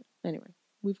me about it. Anyway,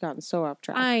 we've gotten so off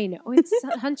track. I know. It's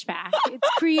Hunchback. It's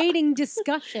creating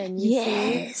discussion,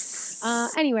 you see.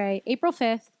 Anyway, April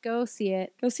 5th, go see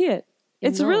it. Go see it.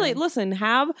 It's really, listen,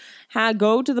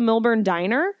 go to the Milburn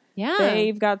Diner. Yeah.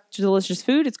 They've got delicious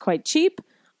food. It's quite cheap.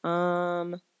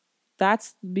 Go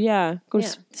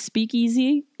to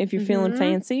Speakeasy if you're feeling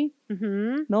fancy.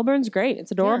 Mm-hmm. Milburn's great.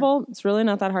 It's adorable. Yeah. It's really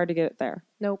not that hard to get there.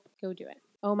 Nope. Go do it.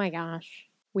 Oh my gosh.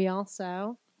 We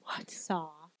also saw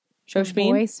Shosh the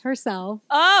Bean? voice herself,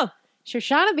 Oh!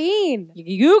 Shoshana Bean.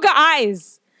 You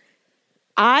guys!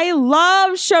 I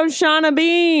love Shoshana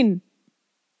Bean!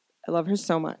 I love her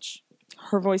so much.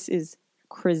 Her voice is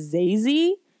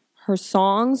crazy. Her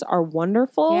songs are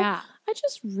wonderful. Yeah. I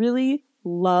just really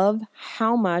love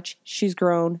how much she's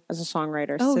grown as a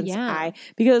songwriter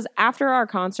because after our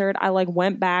concert, I like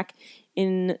went back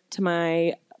into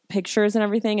my pictures and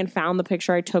everything and found the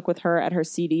picture I took with her at her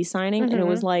CD signing. And it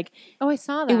was like, oh, I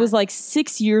saw that. It was like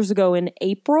 6 years ago in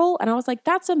April. And I was like,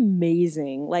 that's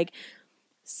amazing. Like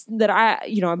that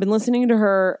I've been listening to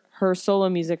her solo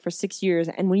music for 6 years.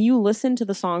 And when you listen to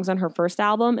the songs on her first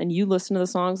album and you listen to the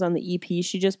songs on the EP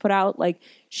she just put out, like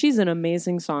she's an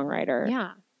amazing songwriter.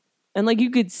 Yeah. And like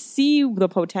you could see the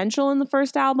potential in the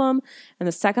first album, and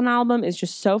the second album is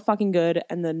just so fucking good,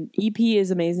 and the EP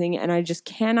is amazing, and I just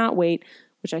cannot wait,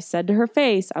 which I said to her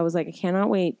face, I was like, I cannot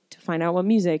wait to find out what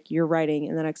music you're writing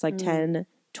in the next like 10,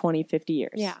 20, 50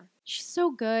 years. Yeah. She's so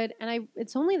good, and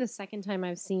it's only the second time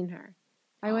I've seen her.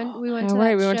 We went to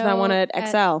that one at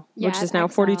XL, which is now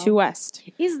XL. 42 West.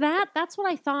 Is that's what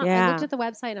I thought. Yeah. I looked at the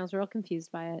website and I was real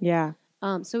confused by it. Yeah.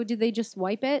 So did they just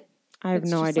wipe it? I have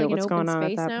no idea what's going on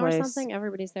at that place. Or something.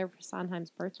 Everybody's there for Sondheim's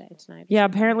birthday tonight. Yeah,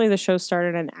 apparently the show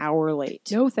started an hour late.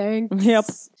 No thanks. Yep.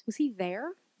 Was he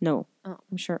there? No. Oh.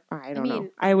 I'm sure. I don't know.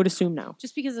 I would assume no.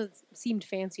 Just because it seemed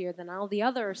fancier than all the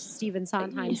other Stephen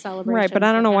Sondheim celebrations. Right, but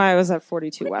I don't know why I was at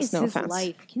 42 West. No offense. His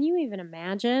life? Can you even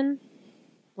imagine?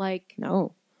 Like,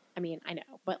 no. I mean, I know,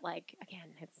 but like, again,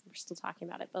 we're still talking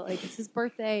about it, but like, it's his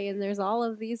birthday and there's all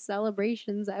of these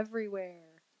celebrations everywhere.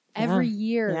 Yeah. Every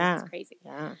year. Yeah. It's crazy.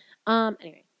 Yeah.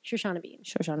 Anyway, Shoshana Bean.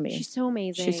 She's so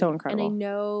amazing. She's so incredible. And I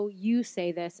know you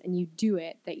say this and you do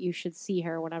it, that you should see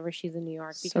her whenever she's in New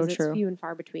York because it's few and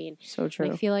far between. So true.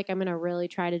 And I feel like I'm going to really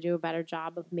try to do a better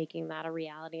job of making that a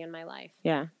reality in my life.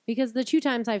 Yeah. Because the 2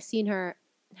 times I've seen her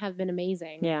have been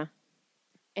amazing. Yeah.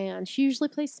 And she usually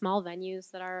plays small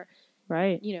venues that are,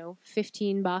 right,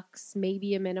 $15,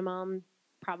 maybe a minimum.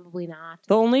 Probably not.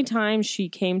 The only time she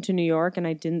came to New York and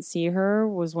I didn't see her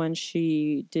was when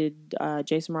she did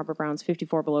Jason Robert Brown's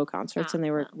 54 Below concerts, and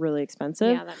they were really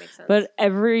expensive. Yeah, that makes sense.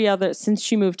 But since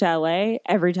she moved to LA,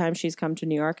 every time she's come to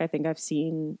New York, I think I've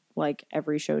seen like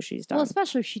every show she's done. Well,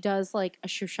 especially if she does like a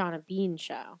Shoshana Bean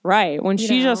show. Right. When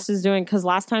she just is doing, because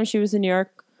last time she was in New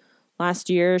York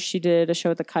last year, she did a show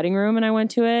at the Cutting Room and I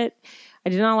went to it. I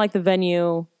did not like the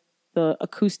venue. The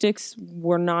acoustics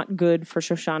were not good for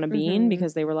Shoshana Bean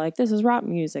because they were like, this is rock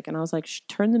music. And I was like,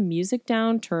 turn the music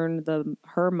down, turn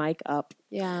her mic up.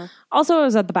 Yeah. Also, I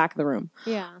was at the back of the room.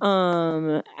 Yeah.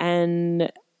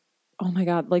 And oh my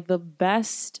God, like the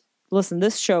best. Listen,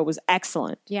 this show was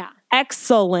excellent. Yeah.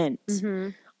 Excellent.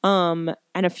 And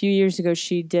a few years ago,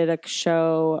 she did a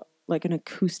show, like an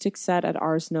acoustic set at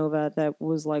Ars Nova that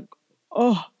was like,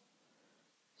 oh,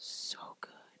 so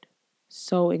good.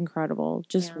 So incredible.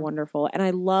 Just wonderful. And I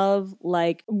love,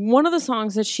 like, one of the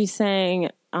songs that she sang,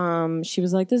 she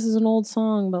was like, this is an old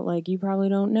song, but, like, you probably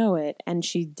don't know it. And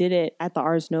she did it at the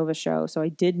Ars Nova show, so I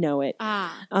did know it.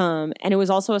 And it was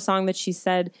also a song that she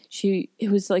said, she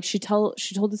told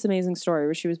this amazing story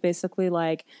where she was basically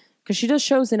like, because she does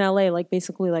shows in LA, like,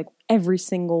 basically, like, every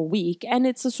single week. And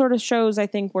it's the sort of shows, I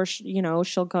think, where,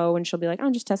 she'll go and she'll be like,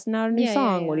 I'm just testing out a new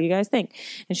song. Yeah. What do you guys think?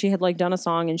 And she had, like, done a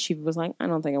song and she was like, I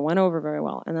don't think it went over very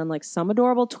well. And then, like, some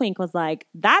adorable twink was like,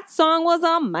 that song was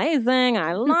amazing.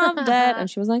 I loved it. And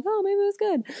she was like, oh, maybe it was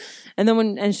good. And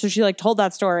then so she, like, told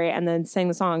that story and then sang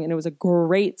the song. And it was a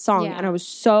great song. Yeah. And I was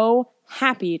so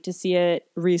happy to see it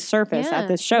resurface at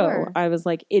this show. Sure. I was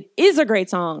like, it is a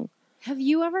great song. Have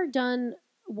you ever done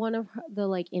one of the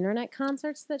like internet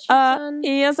concerts that she's done?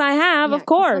 Yes, I have, of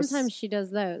course. Sometimes she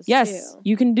does those. Yes, too.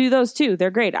 You can do those too.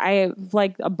 They're great. I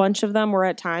like a bunch of them were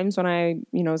at times when I,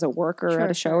 was at work or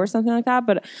at a show or something like that.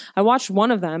 But I watched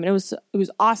one of them and it was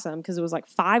awesome because it was like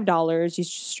 $5. You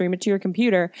stream it to your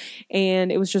computer, and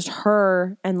it was just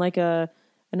her and like a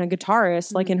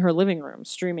guitarist like in her living room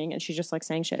streaming, and she just like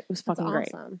sang shit. It was fucking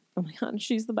great. Oh my God,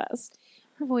 she's the best.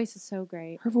 Her voice is so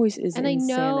great. Her voice is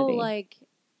insanity. And I know like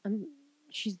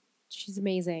she's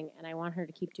amazing, and I want her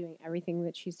to keep doing everything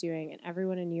that she's doing. And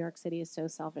everyone in New York City is so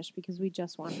selfish because we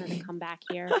just want her to come back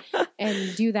here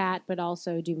and do that, but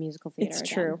also do musical theater. It's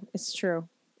true. It's true.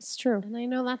 It's true. And I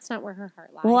know that's not where her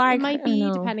heart lies. Well, it might be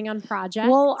depending on projects.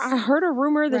 Well, I heard a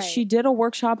rumor that she did a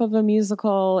workshop of a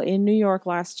musical in New York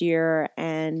last year,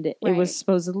 and it was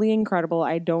supposedly incredible.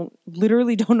 I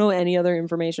literally don't know any other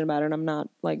information about it. I'm not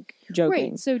like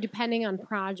joking. Right. So depending on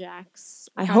projects,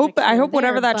 I hope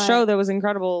whatever that show that was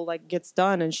incredible like gets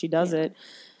done and she does it,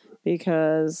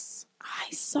 because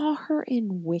I saw her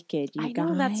in Wicked, you guys. I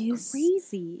know, that's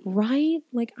crazy. Right?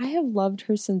 Like, I have loved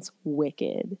her since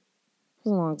Wicked. It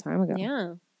was a long time ago.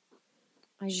 Yeah.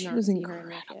 She was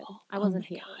incredible. I wasn't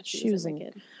here. She was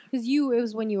Wicked. Because it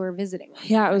was when you were visiting.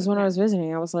 Yeah, it was when I was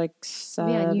visiting. I was like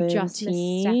 17. Yeah, and you just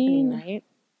missed Stephanie, right?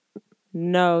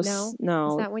 No. Is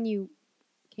that when you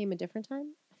came a different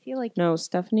time? I feel like... No,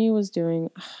 Stephanie was doing...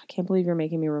 I can't believe you're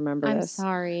making me remember this. I'm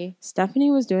sorry.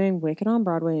 Stephanie was doing Wicked on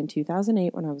Broadway in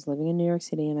 2008 when I was living in New York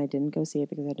City, and I didn't go see it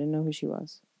because I didn't know who she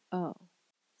was. Oh,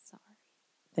 sorry.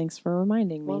 Thanks for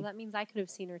reminding me. Well, that means I could have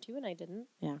seen her too, and I didn't.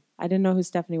 Yeah, I didn't know who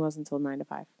Stephanie was until 9 to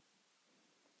 5.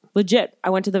 Legit.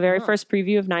 I went to the very first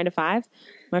preview of 9 to 5,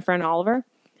 my friend Oliver,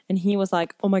 and he was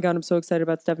like, oh my God, I'm so excited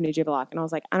about Stephanie J. Block. And I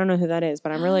was like, I don't know who that is,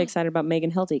 but I'm really excited about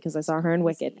Megan Hilty because I saw her in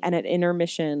Wicked. And at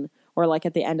intermission, or like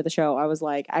at the end of the show, I was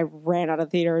like, I ran out of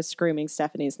the theater screaming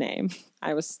Stephanie's name.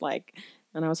 I was like,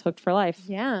 and I was hooked for life.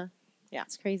 Yeah. Yeah.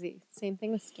 It's crazy. Same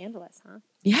thing with Scandalous, huh?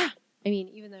 Yeah. I mean,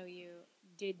 even though you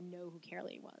did know who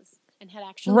Carolee was and had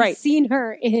actually seen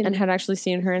her in... And had actually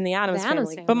seen her in the Addams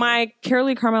Family. But my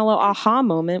Carolee Carmello aha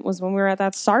moment was when we were at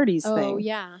that Sardi's thing. Oh,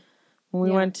 yeah. When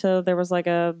we went to, there was like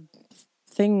a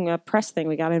press thing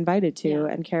we got invited to,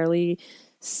 and Carolee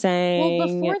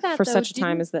sang For Such a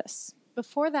Time as This.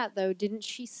 Before that, though, didn't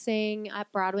she sing at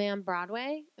Broadway on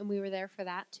Broadway? And we were there for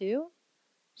that, too?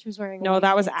 She was wearing No,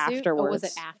 that was pantsuit? afterwards. Oh, was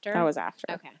it after? That was after.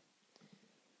 Okay.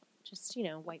 Just,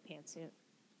 white pantsuit.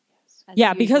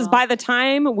 Yeah, because by the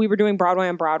time we were doing Broadway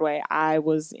on Broadway, I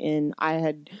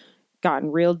had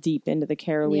gotten real deep into the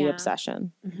Carolee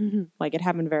obsession. Like, it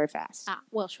happened very fast.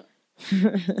 Well, sure.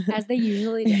 As they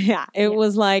usually do. Yeah, it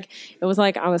was like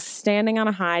I was standing on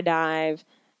a high dive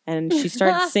and she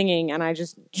started singing and I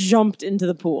just jumped into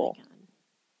the pool. Oh,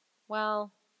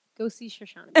 well, go see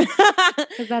Shoshana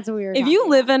because that's what we were. If you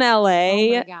live in LA,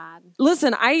 oh my God.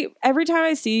 Listen, every time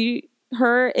I see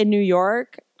her in New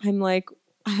York, I'm like,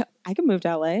 I could move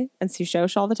to LA and see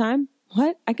Shosh all the time.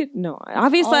 What?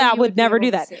 Obviously I would never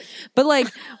do that. But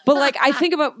I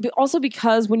think about also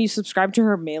because when you subscribe to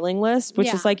her mailing list,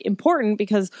 which is like important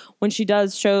because when she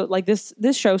does show like this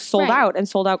show sold out and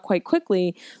sold out quite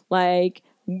quickly, like,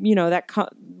 you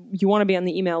want to be on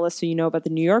the email list so you know about the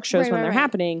New York shows when they're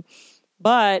happening.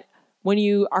 But when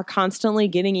you are constantly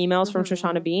getting emails from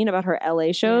Shoshana Bean about her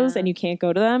LA shows and you can't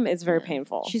go to them, it's very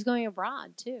painful. She's going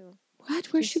abroad too. What?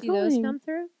 Where's she going? Those come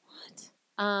through? What?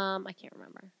 I can't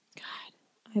remember. God,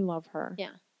 I love her. Yeah.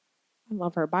 I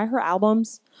love her. Buy her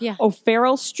albums. Yeah. Oh,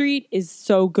 Feral Street is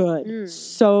so good.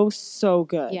 So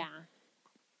good. Yeah.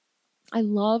 I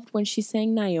loved when she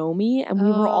sang Naomi and we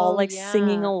were all like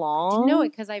singing along. I didn't know it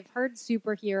because I've heard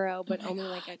Superhero, but only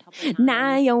like a couple of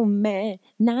times.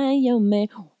 Naomi.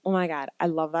 Oh my God. I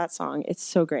love that song. It's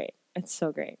so great. It's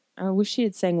so great. I wish she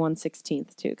had sang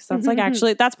 1/16th too, because that's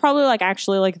that's probably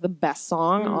like the best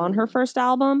song on her first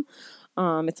album.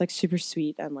 It's like super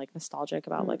sweet and like nostalgic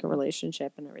about like a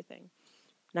relationship and everything.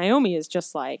 Naomi is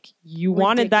just like you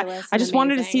wanted that. I just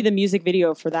wanted to see the music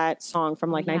video for that song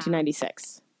from like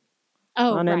 1996.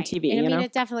 Oh, on MTV. And, I mean,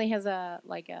 it definitely has a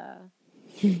vibe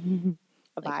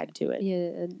to it. Yeah,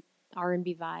 an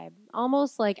R&B vibe,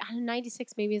 almost like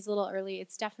 96. Maybe it's a little early.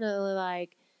 It's definitely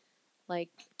like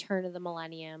turn of the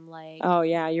millennium. Like, oh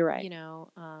yeah, you're right.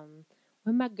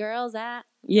 Where my girls at?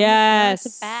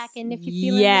 Yes. Back, and if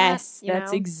you're feeling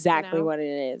that's exactly what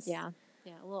it is. Yeah,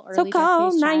 a little early. So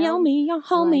call Naomi, your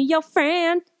homie, your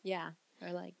friend. Yeah,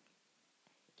 or like,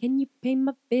 can you pay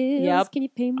my bills? Yep. Can you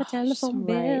pay my telephone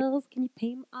bills? Can you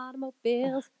pay my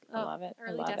automobiles? I love it.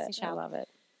 Early Destiny Child. I love it.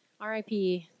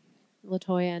 R.I.P.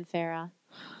 LaToya and Farrah.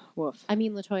 Woof. I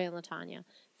mean LaToya and LaTanya.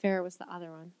 Farrah was the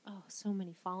other one. Oh, so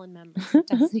many fallen members of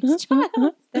Destiny's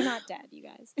Child. They're not dead, you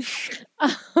guys.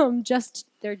 Just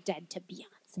they're dead to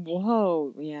Beyonce.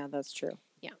 Whoa, yeah, that's true.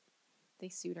 Yeah, they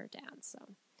sued her dad, so.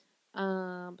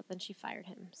 But then she fired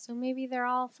him, so maybe they're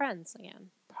all friends again.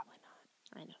 Probably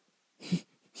not. I know.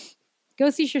 Go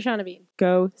see Shoshana Bean.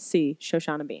 Go see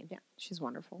Shoshana Bean. Yeah, she's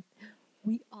wonderful.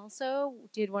 We also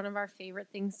did one of our favorite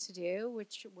things to do,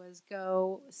 which was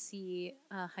go see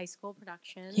a high school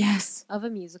production of a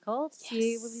musical to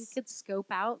see if we could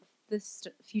scope out the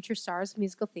future stars of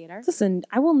musical theater. Listen,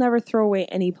 I will never throw away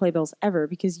any playbills ever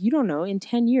because you don't know, in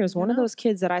 10 years, one of those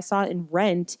kids that I saw in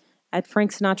Rent at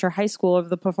Frank Sinatra High School of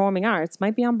the Performing Arts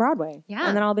might be on Broadway. Yeah.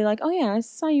 And then I'll be like, oh yeah, I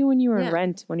saw you when you were in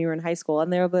Rent when you were in high school.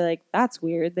 And they'll be like, that's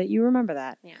weird that you remember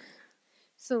that. Yeah.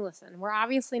 So listen, we're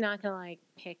obviously not going to like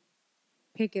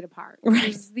pick it apart.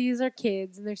 Right. These are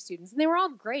kids and they're students, and they were all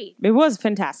great. It was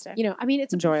fantastic. I mean,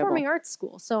 it's enjoyable. A performing arts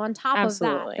school. So on top of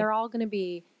that, they're all going to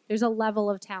be, there's a level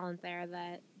of talent there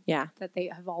that they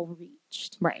have all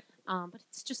reached. Right. But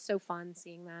it's just so fun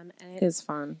seeing them. And It is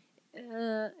fun.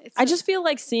 I just feel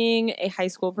like seeing a high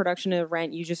school production of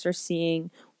Rent, you just are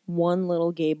seeing one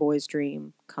little gay boy's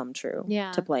dream come true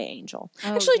to play Angel.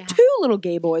 Actually, two little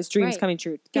gay boys' dreams coming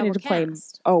true. Getting to play.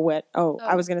 I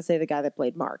was going to say the guy that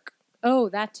played Mark. Oh,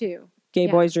 that too. Gay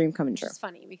boy's dream coming true. It's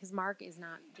funny because Mark is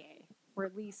not gay, or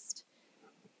at least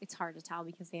it's hard to tell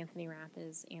because Anthony Rapp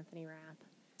is Anthony Rapp,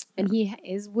 and he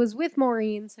was with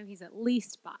Maureen, so he's at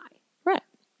least bi. Right.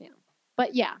 Yeah.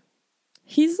 But yeah,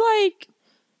 he's like.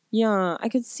 Yeah, I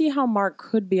could see how Mark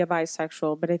could be a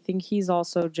bisexual, but I think he's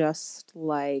also just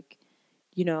like,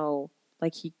 you know,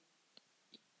 like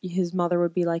his mother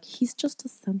would be like, he's just a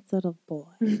sensitive boy.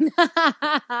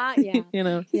 Yeah. You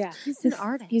know? He's an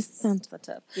artist. He's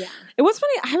sensitive. Yeah. It was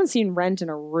funny. I haven't seen Rent in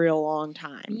a real long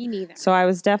time. Me neither. So I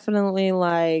was definitely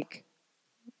like,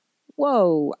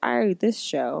 whoa, this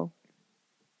show.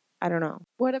 I don't know.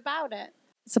 What about it?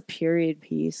 It's a period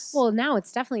piece. Well, now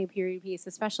it's definitely a period piece,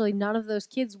 especially none of those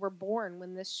kids were born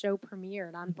when this show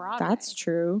premiered on Broadway. That's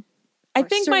true. I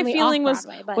think my feeling was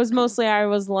mostly I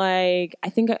was like,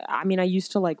 I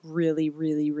used to like really,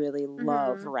 really, really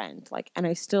love Rent. Like, and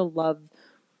I still love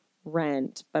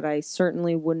Rent, but I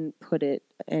certainly wouldn't put it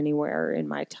anywhere in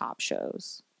my top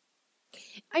shows.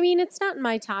 I mean, it's not in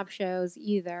my top shows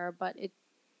either, but it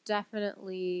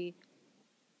definitely,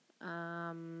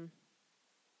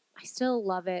 I still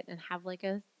love it and have like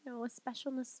a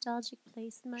special nostalgic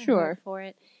place in my heart for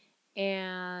it.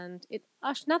 And it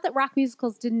not that rock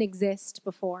musicals didn't exist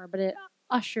before, but it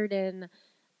ushered in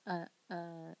a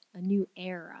new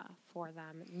era for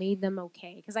them. It made them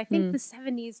okay because I think the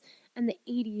 70s and the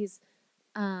 80s,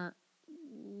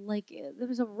 like there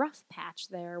was a rough patch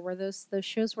there where those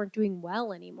shows weren't doing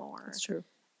well anymore. That's true.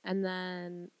 And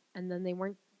then they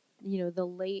weren't, the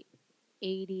late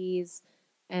 80s.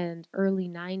 And early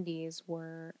 90s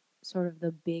were sort of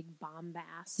the big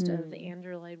bombast of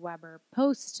Andrew Lloyd Webber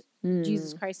post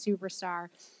Jesus Christ Superstar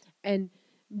and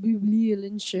Bublé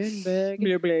and Schoenberg.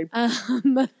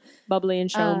 Bubbly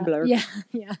and Schoenberg.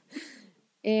 Yeah.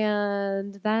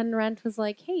 And then Rent was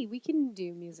like, hey, we can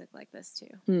do music like this too.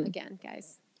 Again,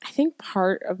 guys. I think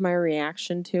part of my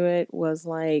reaction to it was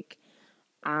like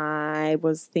I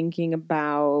was thinking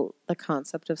about the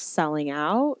concept of selling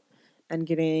out. And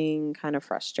getting kind of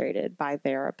frustrated by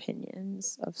their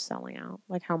opinions of selling out.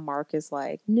 Like how Mark is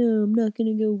like, no, I'm not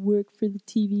going to go work for the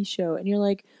TV show. And you're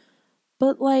like,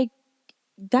 but like,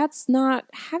 that's not,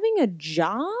 having a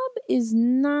job is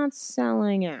not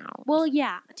selling out. Well,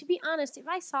 yeah. To be honest, if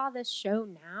I saw this show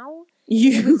now,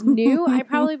 it was new, I'd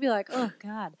probably be like, oh,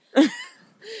 God.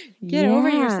 Get over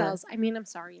yourselves. I mean, I'm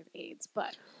sorry you have AIDS,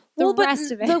 but... The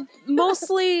rest of it.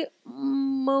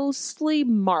 Mostly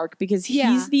Mark, because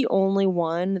he's the only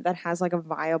one that has like a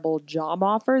viable job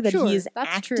offer that he is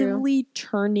actively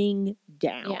turning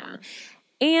down. Yeah.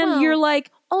 And you're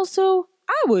like, also,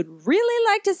 I would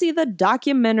really like to see the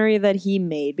documentary that he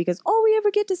made, because all we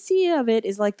ever get to see of it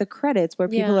is like the credits where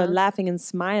people are laughing and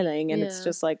smiling, and it's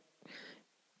just like,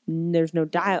 there's no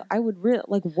dialogue. I would really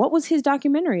like, what was his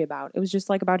documentary about? It was just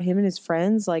like about him and his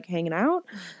friends like hanging out.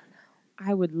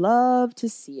 I would love to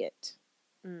see it.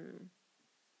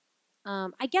 I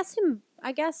guess him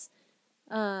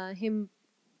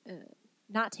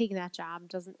not taking that job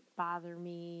doesn't bother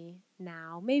me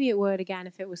now. Maybe it would again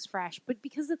if it was fresh, but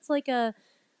because it's like a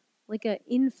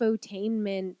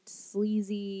infotainment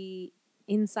sleazy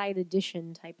Inside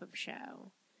Edition type of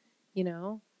show,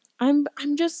 I'm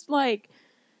just like,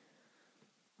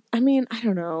 I mean, I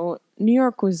don't know. New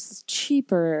York was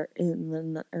cheaper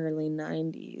in the early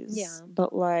 90s. Yeah.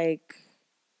 But like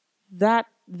that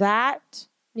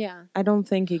I don't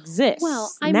think exists. Well,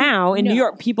 now in New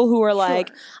York, people who are like,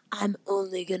 I'm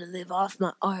only going to live off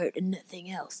my art and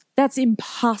nothing else. That's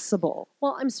impossible.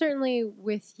 Well, I'm certainly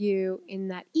with you in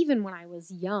that even when I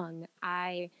was young,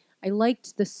 I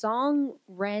liked the song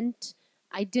Rent.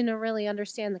 I didn't really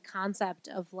understand the concept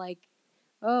of like,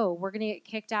 oh, we're going to get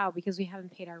kicked out because we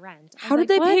haven't paid our rent. How did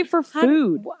they pay for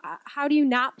food? How do you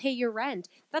not pay your rent?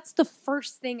 That's the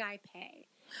first thing I pay.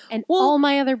 And all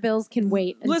my other bills can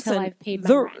wait until I've paid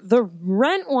my rent. The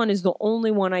rent one is the only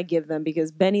one I give them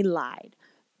because Benny lied.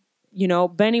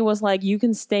 Benny was like, you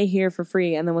can stay here for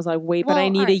free. And then was like, wait, but I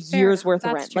need a year's worth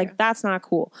of rent. True. Like, that's not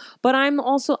cool. But I'm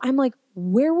like,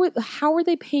 how are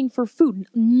they paying for food?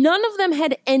 None of them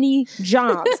had any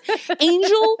jobs.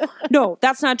 Angel, no,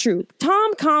 that's not true.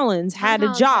 Tom Collins had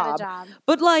a job.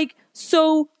 But like,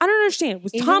 so I don't understand.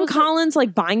 Was Tom Collins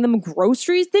like buying them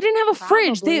groceries? They didn't have a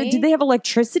fridge. Did they have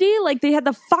electricity? Like they had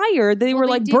the fire. They were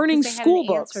like burning school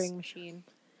books. Answering machine.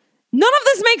 none of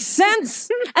this makes sense.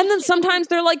 And then sometimes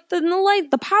they're like,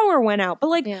 the power went out. But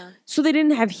like, so they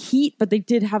didn't have heat, but they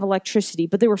did have electricity.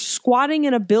 But they were squatting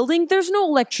in a building. There's no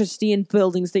electricity in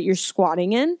buildings that you're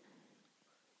squatting in.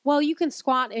 Well, you can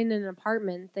squat in an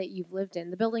apartment that you've lived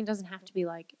in. The building doesn't have to be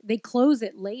like, they close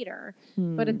it later.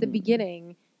 But at the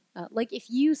beginning, like if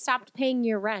you stopped paying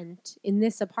your rent in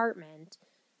this apartment.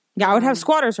 Yeah, I would have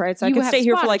squatters' rights. I could stay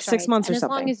here for like 6 months or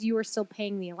something. As long as you were still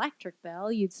paying the electric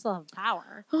bill, you'd still have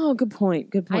power. Oh, good point.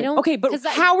 Good point. Okay, but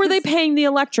how are they paying the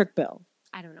electric bill?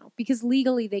 I don't know. Because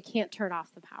legally they can't turn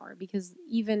off the power. Because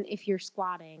even if you're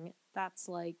squatting, that's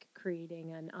like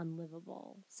creating an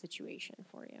unlivable situation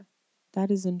for you. That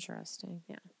is interesting.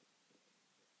 Yeah.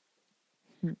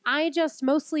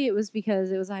 Mostly it was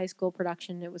because it was a high school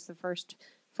production. It was the first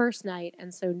night.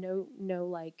 And so no,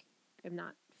 like, I'm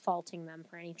not faulting them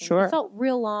for anything. Sure. It felt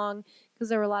real long because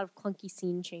there were a lot of clunky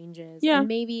scene changes. Yeah. And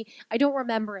maybe I don't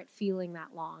remember it feeling that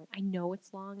long. I know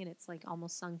it's long and it's like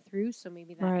almost sung through, so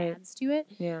maybe that adds to it.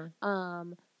 Yeah.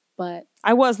 But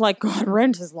I was like, God,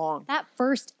 Rent is long. That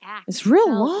first act. It's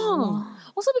real long.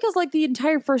 Also because like the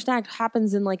entire first act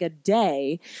happens in like a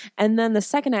day and then the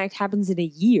second act happens in a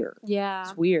year. Yeah.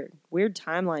 It's weird. Weird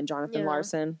timeline, Jonathan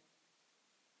Larson.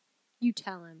 You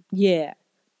tell him. Yeah.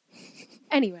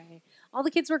 Anyway, all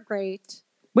the kids were great.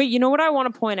 Wait, you know what I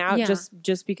want to point out? Yeah.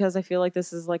 Just because I feel like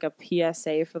this is like a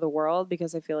PSA for the world,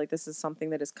 because I feel like this is something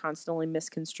that is constantly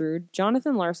misconstrued.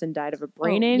 Jonathan Larson died of a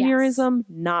brain aneurysm,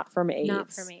 not from AIDS.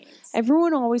 Not from AIDS.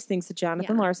 Everyone always thinks that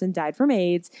Jonathan Larson died from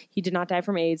AIDS. He did not die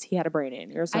from AIDS. He had a brain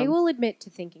aneurysm. I will admit to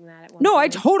thinking that at one point. No, I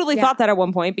totally thought that at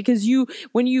one point, because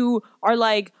when you are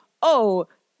like, oh,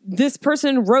 this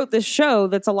person wrote this show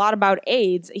that's a lot about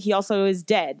AIDS. He also is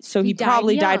dead. So he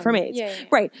probably died from AIDS. Yeah.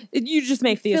 Right. You just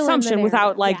make the assumption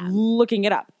without looking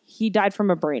it up. He died from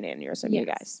a brain aneurysm, you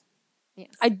guys. Yes.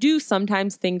 I do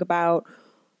sometimes think about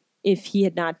if he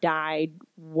had not died,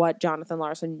 what Jonathan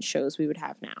Larson shows we would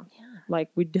have now. Yeah. Like,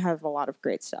 we'd have a lot of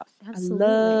great stuff. Absolutely. I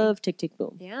love Tick, Tick,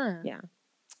 Boom. Yeah. Yeah.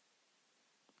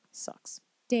 Sucks.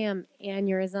 Damn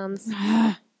aneurysms.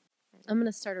 I'm going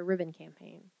to start a ribbon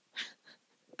campaign.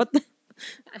 But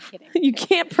I'm kidding. You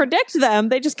can't predict them.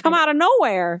 They just come out of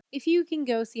nowhere. If you can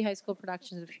go see high school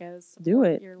productions of shows, do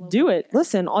it. Do it.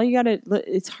 Listen, all you gotta,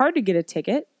 it's hard to get a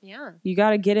ticket. Yeah. You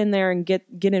gotta get in there and get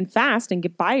in fast and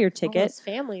buy your ticket. Most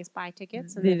families buy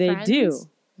tickets. And they do.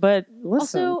 But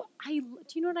listen. Also, do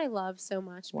you know what I love so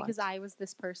much? What? Because I was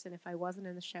this person. If I wasn't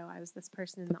in the show, I was this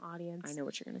person in the audience. I know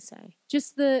what you're gonna say.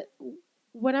 Just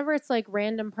whenever it's like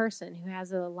random person who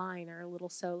has a line or a little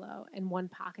solo and one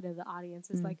pocket of the audience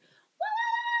is like,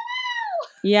 wow!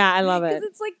 Yeah, I love it. Because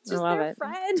it's like just their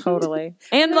friend. Totally.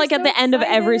 And like at the end of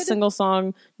every single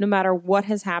song, no matter what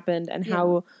has happened and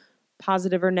how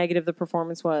positive or negative the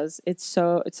performance was, it's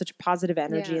such a positive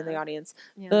energy in the audience.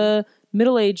 Yeah. The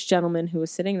middle-aged gentleman who was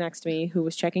sitting next to me, who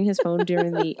was checking his phone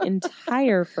during the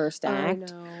entire first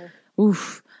act. Oh, no.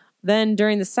 Oof. Then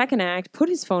during the second act, put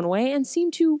his phone away and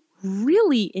seemed to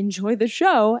really enjoy the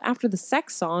show. After the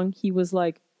sex song, he was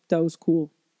like, that was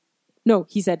cool. No,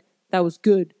 he said, that was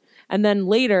good. And then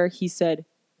later he said,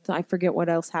 I forget what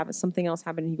else happened. Something else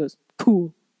happened. And he goes,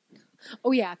 cool.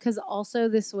 Oh, yeah, because also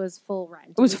this was full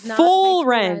rent. It was full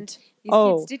rent. These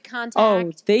kids did Contact.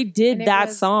 Oh, they did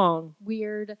that song.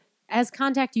 Weird, as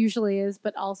Contact usually is,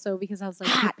 but also because I was like,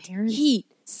 hot, parents, heat,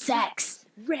 sex,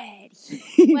 red.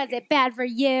 Was it bad for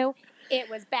you? It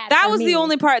was bad. That was the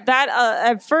only part that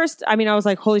at first, I mean, I was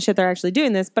like, holy shit, they're actually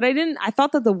doing this. But I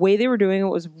thought that the way they were doing it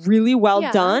was really well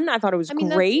done. I thought it was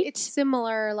great. It's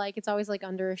similar. Like, it's always like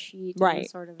under a sheet. Right.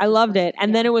 Sort of I loved it.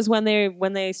 And then it was when they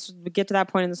get to that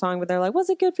point in the song where they're like, was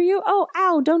it good for you? Oh,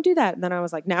 ow, don't do that. And then I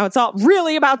was like, now it's all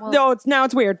really about, now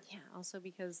it's weird. Yeah. Also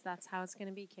because that's how it's going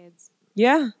to be, kids.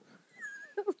 Yeah.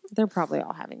 They're probably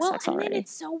all having sex already. And then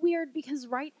it's so weird because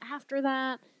right after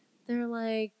that, they're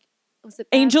like, was it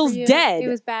Angel's dead. It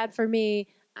was bad for me.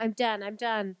 I'm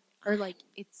done. Or like,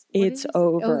 it's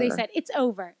over. Oh, they said, it's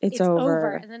over. It's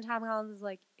over. And then Tom Collins is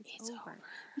like, it's over.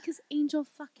 Because Angel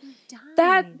fucking died.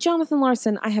 That, Jonathan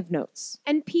Larson, I have notes.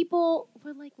 And people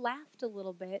were like, laughed a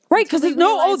little bit. Right, because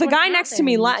the guy next to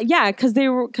me, because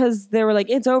they were like,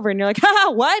 it's over. And you're like,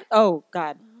 haha, what? Oh,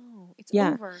 God. Oh, it's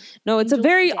over. No, it's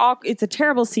it's a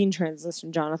terrible scene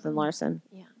transition, Jonathan Larson.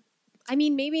 Yeah. I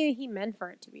mean, maybe he meant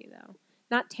for it to be, though.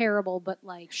 Not terrible, but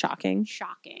like shocking.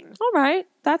 All right.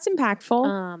 That's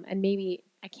impactful. And maybe,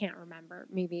 I can't remember,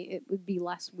 maybe it would be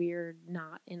less weird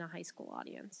not in a high school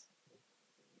audience.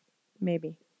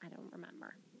 Maybe. I don't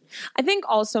remember. I think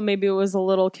also maybe it was a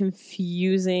little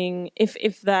confusing if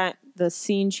the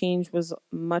scene change was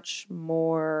much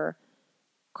more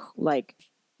like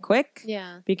quick.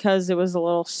 Yeah. Because it was a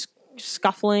little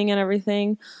scuffling and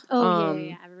everything. Oh,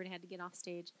 yeah. Everybody had to get off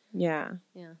stage. Yeah.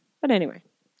 Yeah. But anyway,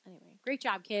 great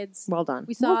job, kids. well done.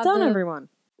 We saw well done, everyone.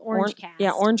 Orange Cast.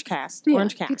 Yeah, Orange Cast. Yeah,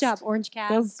 Orange Cast. Good job, Orange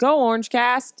Cast. Go Orange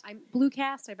Cast. Blue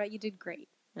Cast, I bet you did great.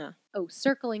 Yeah. Oh,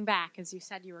 circling back, as you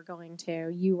said you were going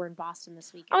to, you were in Boston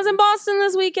this weekend. I was in Boston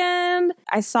this weekend.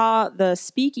 I saw the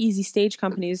Speakeasy Stage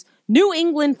Company's New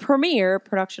England premiere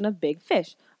production of Big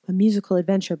Fish, a musical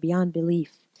adventure beyond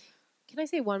belief. Can I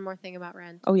say one more thing about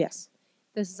Rent? Oh, yes.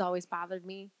 This has always bothered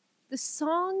me. The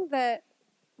song that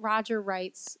Roger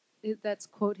writes, that's,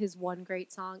 quote, his one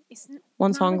great song, isn't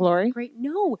One Song Glory? Great.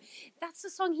 No, that's the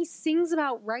song he sings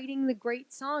about writing the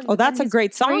great song. Oh, that's a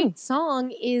great song. Great song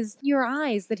is Your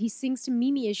Eyes that he sings to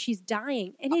Mimi as she's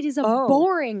dying. And it is a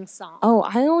boring song. Oh,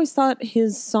 I always thought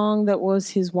his song that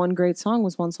was his one great song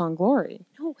was One Song Glory.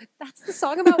 No, that's the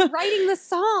song about writing the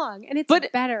song. And it's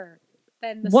better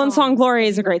than the One Song Glory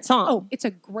is a great song. Oh, it's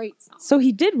a great song. So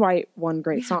he did write one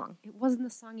great song. It wasn't the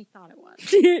song he thought it was.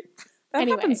 That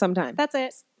happens sometimes. That's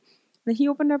it. Then he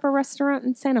opened up a restaurant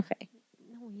in Santa Fe.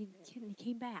 No, he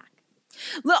came back.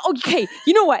 Okay,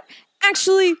 you know what?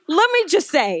 Actually, let me just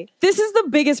say, this is the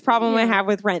biggest problem I have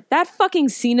with Rent. That fucking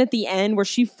scene at the end where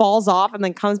she falls off and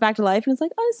then comes back to life and it's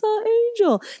like, I saw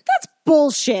Angel. That's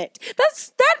bullshit.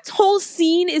 That whole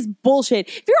scene is bullshit.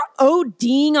 If you're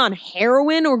ODing on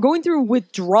heroin or going through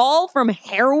withdrawal from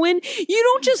heroin, you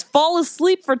don't just fall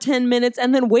asleep for 10 minutes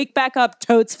and then wake back up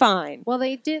totes fine. Well,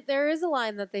 they did. There is a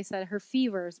line that they said her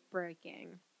fever's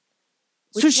breaking.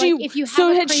 Which, if you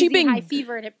have had she been high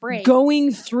fever and it breaks,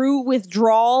 going through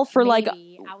withdrawal for like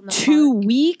 2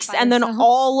 weeks and then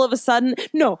all of a sudden,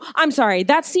 no, I'm sorry.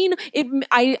 That scene,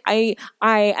 I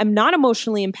am not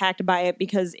emotionally impacted by it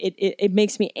because it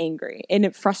makes me angry and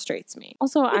it frustrates me.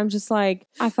 Also, I'm just like,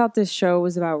 I thought this show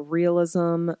was about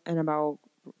realism and about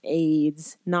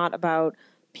AIDS, not about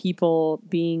people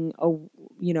being,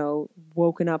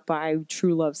 woken up by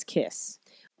true love's kiss.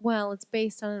 Well, it's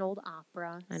based on an old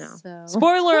opera. I know. So.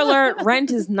 Spoiler alert, Rent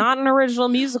is not an original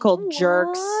musical,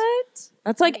 jerks. What?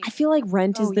 That's like, I feel like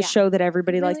Rent is the show that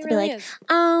everybody likes to be like,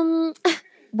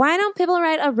 why don't people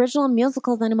write original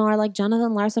musicals anymore like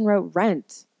Jonathan Larson wrote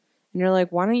Rent? And you're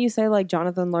like, why don't you say like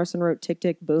Jonathan Larson wrote Tick,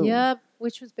 Tick, Boom? Yep,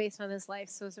 which was based on his life,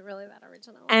 so is it really that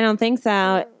original? I don't think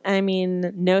so. I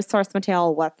mean, no source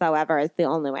material whatsoever is the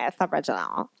only way it's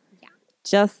original. Yeah.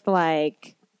 Just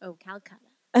like... Oh, Calcutta.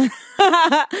 I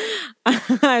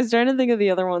was trying to think of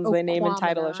the other ones they name in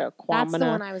title of show. That's the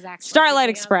one I was actually Starlight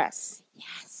Express.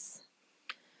 Yes.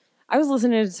 I was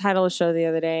listening to the title of the show the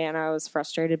other day and I was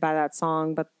frustrated by that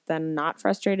song, but then not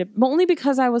frustrated. But only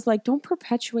because I was like, don't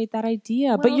perpettuate that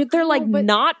idea. Well, but they're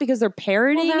not because they're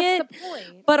parodying it. The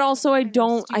point. But also I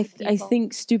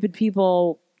think stupid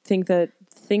people think that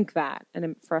and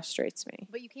it frustrates me.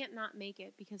 But you can't not make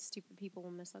it because stupid people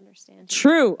will misunderstand you.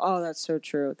 True. Oh, that's so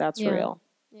true. That's real.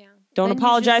 Yeah. Don't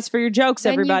apologize for your jokes,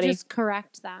 everybody. You just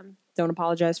correct them. Don't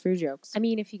apologize for your jokes. I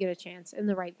mean, if you get a chance in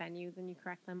the right venue, then you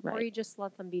correct them. Right. Or you just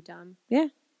let them be dumb. Yeah.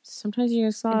 Sometimes you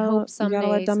just hope someday gotta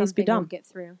let dummies be dumb. Will get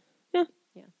through. Yeah.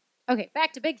 Yeah. Okay,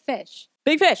 back to Big Fish.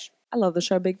 Big Fish. I love the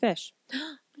show Big Fish.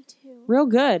 Me too. Real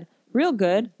good. Real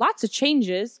good. Lots of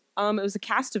changes. It was a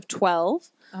cast of 12.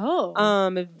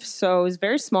 Oh. So it was a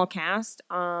very small cast.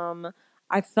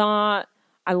 I thought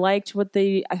I liked what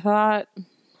I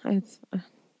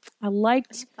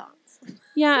liked. Thoughts.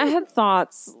 Yeah, I had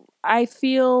thoughts. I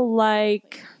feel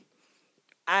like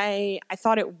I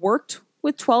thought it worked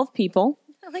with 12 people.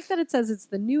 I like that it says it's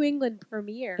the New England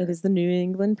premiere. It is the New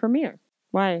England premiere.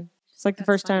 Why? It's like the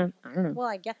first time. I don't know. Well,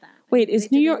 I get that. Wait,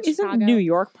 isn't New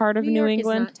York part of New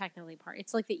England? Is not technically part.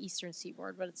 It's like the Eastern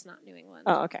Seaboard, but it's not New England.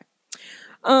 Oh, okay.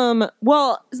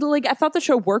 Well, like I thought the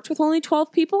show worked with only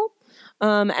 12 people.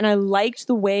 And I liked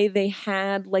the way they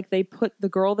had, like, they put the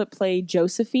girl that played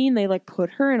Josephine, they like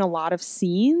put her in a lot of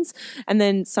scenes. And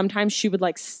then sometimes she would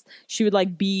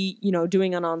be,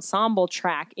 doing an ensemble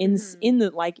track in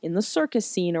the circus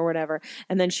scene or whatever.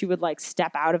 And then she would like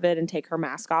step out of it and take her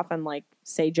mask off and like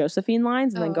say Josephine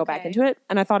lines and then go back into it.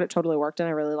 And I thought it totally worked and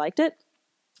I really liked it.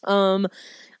 The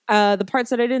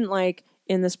parts that I didn't like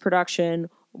in this production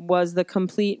was the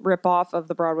complete ripoff of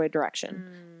the Broadway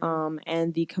direction.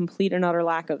 And the complete and utter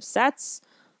lack of sets.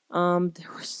 I'm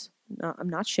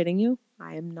not shitting you.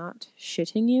 I am not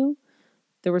shitting you.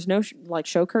 There was no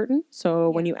show curtain. So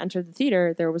when you entered the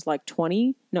theater, there was like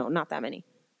 20, no, not that many,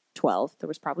 12. There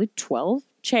was probably 12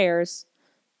 chairs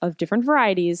of different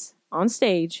varieties on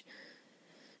stage.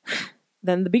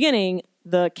 Then the beginning,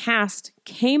 the cast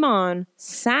came on,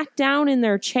 sat down in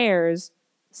their chairs,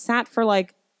 sat for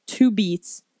like 2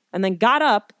 beats, and then got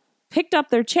up, picked up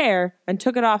their chair, and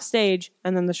took it off stage,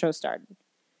 and then the show started.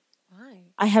 Why?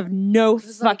 I have no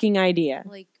fucking idea.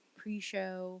 Like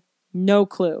pre-show. No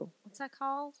clue. What's that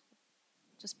called?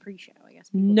 Just pre-show, I guess.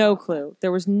 No clue.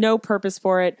 There was no purpose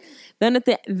for it. Then at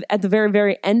the very,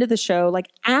 very end of the show, like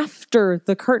after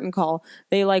the curtain call,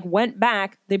 they like went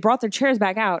back. They brought their chairs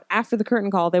back out after the curtain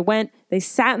call. They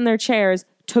sat in their chairs,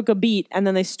 took a beat, and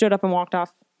then they stood up and walked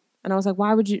off. And I was like,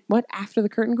 why would you, what, after the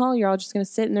curtain call? You're all just going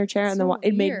to sit in their chair? That's and then so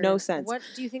it made weird. no sense. What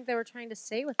do you think they were trying to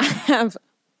say with that?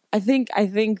 I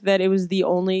think that it was the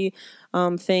only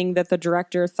thing that the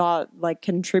director thought like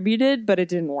contributed, but it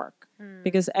didn't work.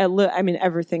 Because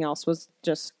everything else was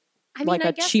just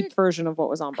a cheap version of what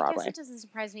was on Broadway. I guess it doesn't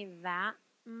surprise me that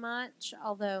much,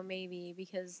 although maybe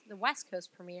because the West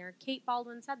Coast premiere, Kate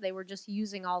Baldwin said they were just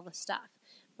using all the stuff.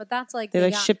 But that's like they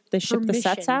ship the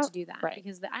sets out to do that, right?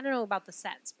 Because I don't know about the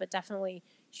sets, but definitely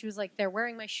she was like, they're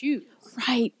wearing my shoes.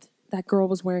 Right, that girl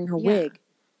was wearing her wig.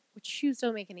 Which shoes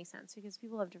don't make any sense because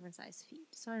people have different size feet.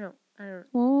 So I don't.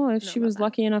 Well, if she was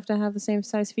lucky enough to have the same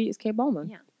size feet as Kate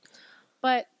Baldwin, yeah.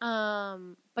 But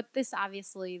this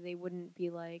obviously they wouldn't be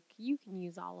like, you can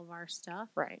use all of our stuff.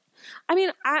 Right. I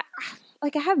mean, I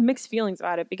have mixed feelings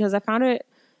about it because I found it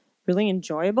really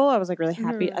enjoyable. I was like really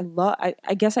happy. I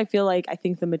guess I feel like I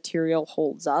think the material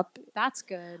holds up. That's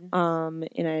good.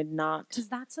 In a not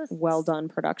well done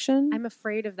production. I'm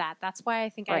afraid of that. That's why I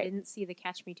think I didn't see the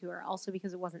Catch Me tour. Also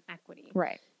because it wasn't equity.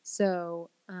 Right. So,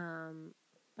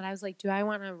 but I was like, do I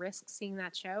want to risk seeing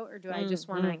that show or do I just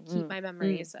want to keep my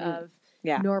memories of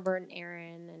Norbert and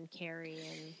Aaron and Carrie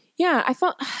and... Yeah, I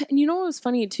thought, and you know what was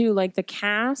funny too? Like the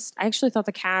cast, I actually thought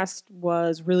the cast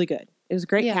was really good. It was a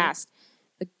great cast.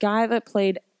 The guy that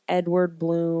played Edward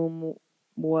Bloom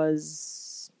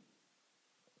was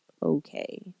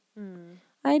okay.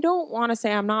 I don't want to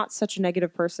say, I'm not such a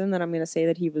negative person that I'm going to say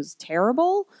that he was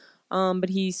terrible. But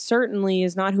he certainly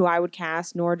is not who I would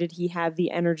cast, nor did he have the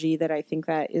energy that I think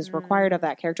that is required of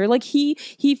that character. Like he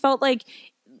felt like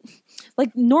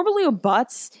Norbert Leo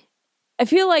Butz. I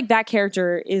feel like that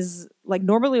character is like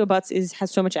Norbert Leo Butz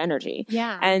has so much energy.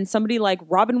 Yeah. And somebody like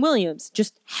Robin Williams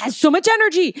just has so much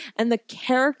energy. And the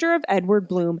character of Edward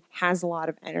Bloom has a lot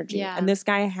of energy. Yeah. And this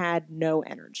guy had no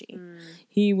energy.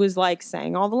 He was like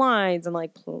saying all the lines and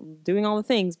like doing all the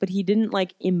things, but he didn't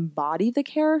like embody the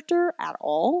character at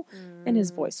all. And his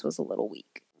voice was a little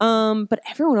weak. But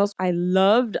everyone else, I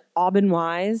loved Aubin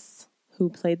Wise, who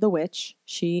played the witch.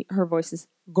 Her voice is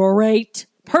great.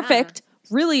 Perfect.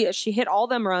 Really, she hit all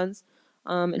them runs,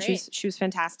 and she was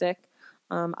fantastic.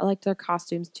 I liked their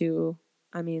costumes too.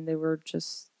 I mean, they were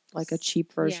just like a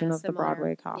cheap version of the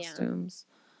Broadway costumes,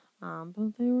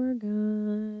 but they were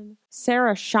good.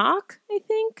 Sarah Schock, I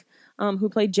think, who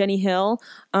played Jenny Hill.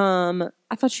 I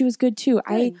thought she was good too.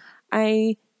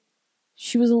 Good.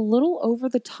 She was a little over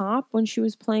the top when she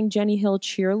was playing Jenny Hill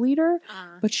cheerleader,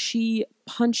 but she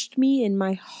punched me in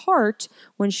my heart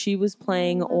when she was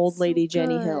playing Old Lady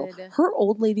Jenny Hill. Her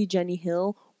Old Lady Jenny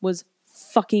Hill was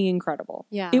fucking incredible.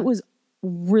 Yeah. It was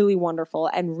really wonderful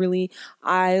and really,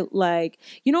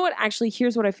 you know what? Actually,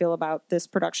 here's what I feel about this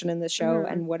production and this show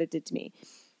and what it did to me.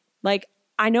 Like,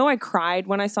 I know I cried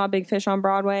when I saw Big Fish on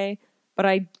Broadway, but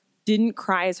I didn't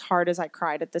cry as hard as I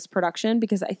cried at this production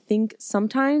because I think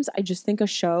sometimes I just think a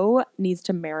show needs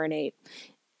to marinate.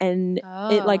 And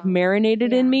it like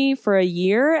marinated in me for a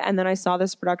year. And then I saw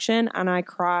this production and I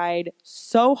cried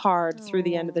so hard through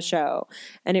the end of the show.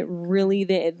 And it really,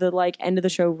 the like end of the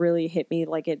show really hit me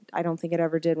like I don't think it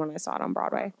ever did when I saw it on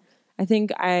Broadway. I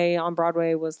think on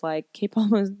Broadway was like, Kate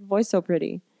Baldwin's voice so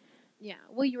pretty. Yeah.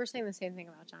 Well, you were saying the same thing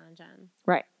about John and Jen.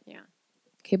 Right. Yeah.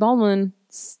 Kate Baldwin,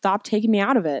 stop taking me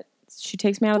out of it. She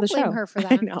takes me out of the show. Don't blame her for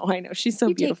that. I know. She's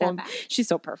so beautiful. She's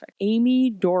so perfect. Amy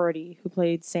Doherty, who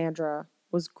played Sandra,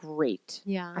 was great.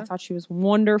 Yeah. I thought she was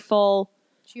wonderful.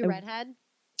 She a redhead?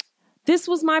 This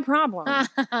was my problem.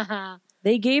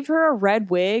 They gave her a red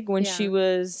wig when she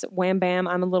was Wham Bam,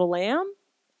 I'm a Little Lamb.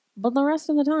 But the rest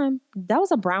of the time, that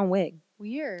was a brown wig.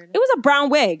 Weird. It was a brown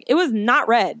wig. It was not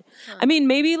red. Huh. I mean,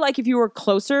 maybe like if you were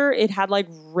closer, it had like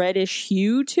reddish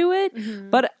hue to it. Mm-hmm.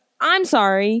 But I'm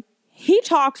sorry. He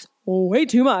talks way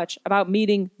too much about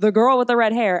meeting the girl with the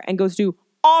red hair and goes to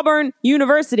Auburn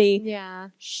University. Yeah.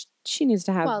 She needs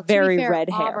to have very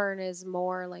red hair. Auburn is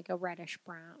more like a reddish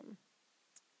brown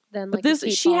than like.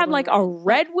 But she had like a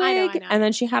red wig, I know. And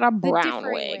then she had a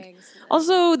brown wig.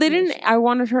 Also, they didn't. I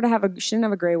wanted her to have she didn't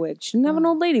have a gray wig. She didn't have an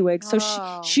old lady wig, so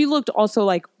she looked also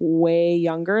like way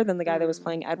younger than the guy that was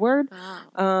playing Edward.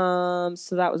 Oh.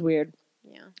 So that was weird.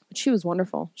 Yeah, but she was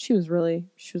wonderful. She was really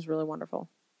wonderful.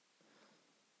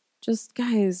 Just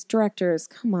guys, directors,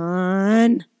 come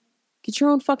on, get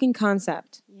your own fucking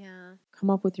concept. Yeah.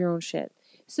 Come up with your own shit.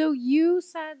 So you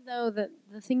said, though, that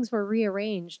the things were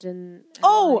rearranged and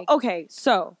okay.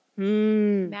 So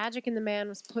Magic and the Man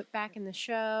was put back in the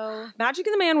show. Magic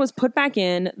and the Man was put back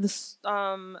in. This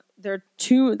that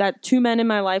Two Men in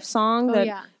My Life song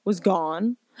was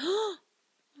gone. I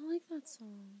like that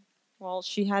song. Well,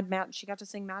 she got to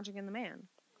sing Magic and the Man.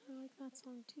 I like that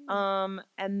song too.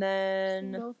 And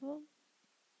then both of them?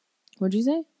 What'd you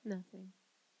say? Nothing.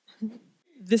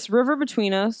 This River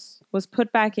Between Us was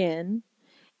put back in,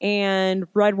 and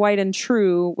Red, White, and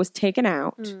True was taken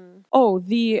out. Oh,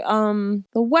 the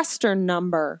Western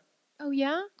number. Oh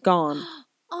yeah? Gone.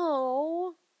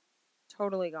 Oh.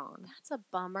 Totally gone. That's a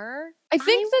bummer. I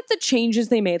think that the changes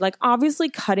they made, like obviously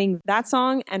cutting that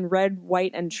song and Red,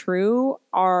 White, and True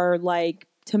are like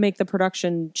to make the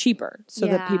production cheaper so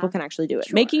that people can actually do it.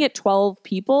 Sure. Making it 12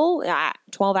 people,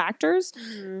 12 actors,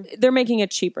 they're making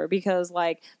it cheaper because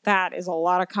like that is a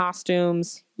lot of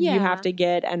costumes you have to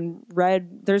get, and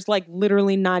there's like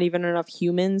literally not even enough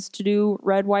humans to do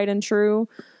Red, White, and True,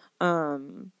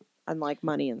 and like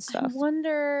money and stuff.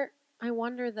 I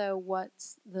wonder though,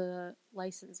 what's the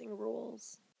licensing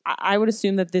rules? I would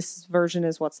assume that this version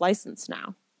is what's licensed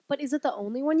now. But is it the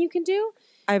only one you can do?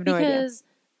 I have no idea. Because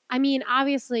I mean,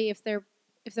 obviously, if they're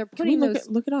putting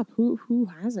look it up. Who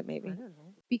has it? Maybe I don't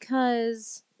know.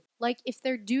 Because like if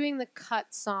they're doing the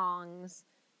cut songs,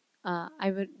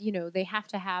 I would they have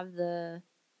to have the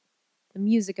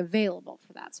music available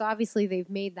for that. So obviously they've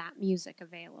made that music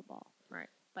available, right?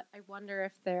 But I wonder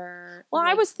if there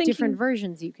I was thinking different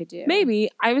versions you could do. Maybe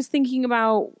I was thinking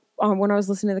about when I was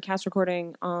listening to the cast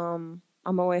recording on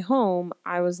my way home.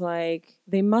 I was like,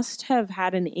 they must have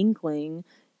had an inkling,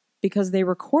 because they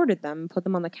recorded them and put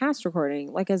them on the cast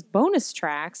recording, like as bonus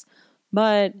tracks,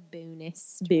 but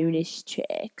bonus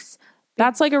tracks.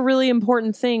 That's like a really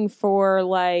important thing for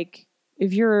like,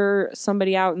 if you're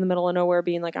somebody out in the middle of nowhere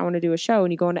being like, I want to do a show,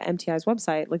 and you go into MTI's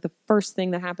website, like the first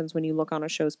thing that happens when you look on a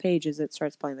show's page is it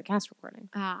starts playing the cast recording.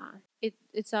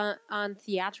 It's on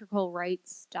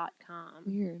theatricalrights.com.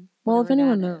 Weird. Well, if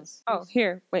anyone knows. Oh,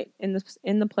 here, wait, in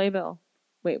the playbill.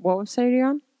 Wait, what website are you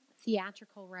on?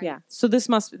 Theatrical Rights. Yeah. So the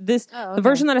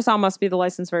version that I saw must be the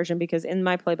licensed version, because in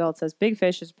my playbill it says Big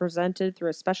Fish is presented through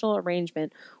a special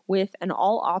arrangement with, and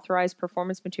all authorized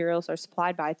performance materials are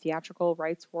supplied by Theatrical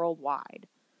Rights Worldwide.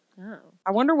 Oh.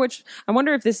 I wonder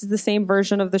if this is the same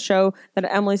version of the show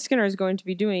that Emily Skinner is going to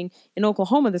be doing in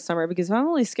Oklahoma this summer, because if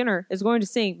Emily Skinner is going to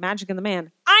sing Magic and the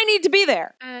Man, I need to be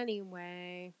there.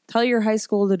 Anyway. Tell your high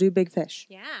school to do Big Fish.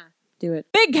 Yeah. Do it.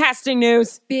 Big casting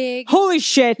news. Big. Holy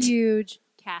shit. Huge.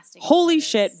 Casting. Holy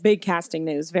shit, big casting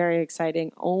news. Very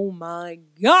exciting. Oh my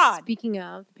God. Speaking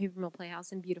of the Paper Mill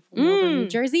Playhouse in beautiful Milburn, New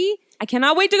Jersey. I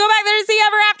cannot wait to go back there to see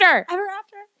Ever After. Ever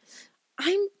After.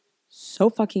 I'm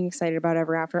so fucking excited about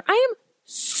Ever After. I am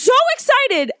so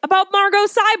excited about Margot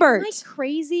Seibert. Am I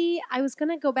crazy? I was going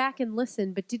to go back and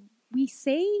listen, but did we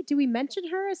mention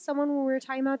her as someone when we were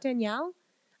talking about Danielle?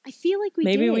 I feel like we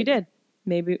did. Maybe we did.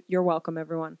 Maybe. You're welcome,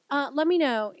 everyone. Let me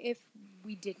know if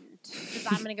we didn't, because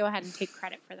I'm going to go ahead and take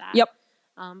credit for that. Yep.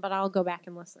 But I'll go back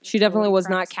and listen. She definitely was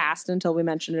not cast until we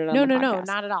mentioned it on the podcast. No,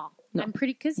 not at all. No. I'm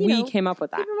pretty, because we came up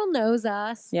with that. People knows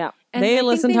us. Yeah. And they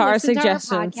listen to our suggestions.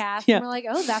 To our podcast, yeah. And we're like,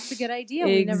 oh, that's a good idea.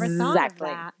 We never thought of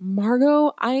that.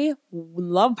 Margot, I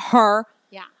love her.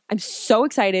 Yeah. I'm so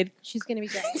excited. She's going to be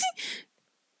great.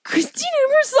 Christine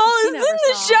Ebersole is in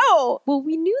the show. Well,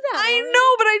 we knew that. I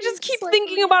know, but I just keep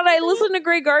thinking about it. I listened to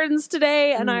Grey Gardens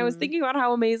today, and I was thinking about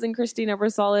how amazing Christine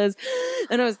Ebersole is.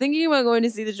 And I was thinking about going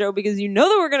to see the show because you know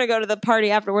that we're going to go to the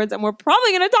party afterwards, and we're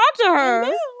probably going to talk to her. I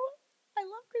know. I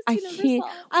love Christine Ebersole.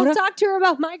 I'll talk to her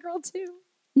about My Girl, too.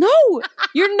 No,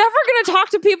 you're never going to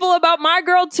talk to people about My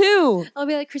Girl, too. I'll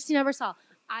be like, Christine Ebersole,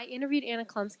 I interviewed Anna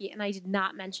Klumsky, and I did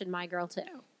not mention My Girl, too.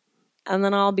 And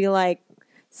then I'll be like,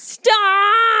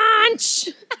 staunch!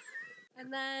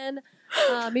 And then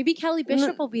maybe Kelly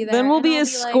Bishop will be there. Then we'll be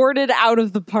escorted out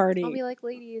of the party. I'll be like,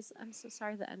 ladies, I'm so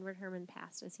sorry that Edward Herman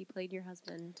passed as he played your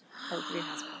husband or 3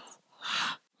 husbands.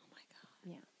 Oh my God.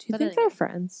 Yeah. Do you think they're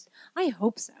friends? I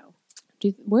hope so.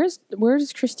 Where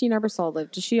does Christine Ebersole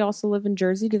live? Does she also live in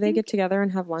Jersey? Do they get together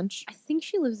and have lunch? I think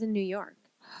she lives in New York.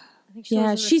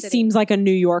 She seems like a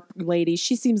New York lady.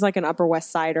 She seems like an Upper West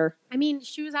Sider. I mean,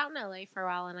 she was out in LA for a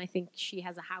while, and I think she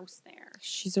has a house there.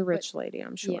 She's a rich lady,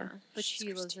 I'm sure. Yeah, but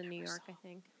she lives in New York, I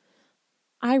think.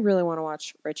 I really want to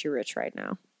watch Richie Rich right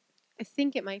now. I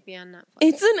think it might be on Netflix.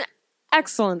 It's an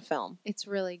excellent film. It's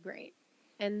really great.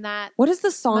 And that... What is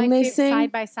the song they sing?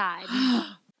 Side by Side.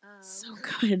 So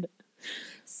good.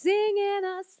 Singing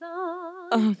a song.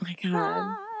 Oh my God.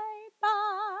 Side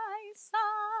by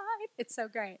side. It's so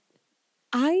great.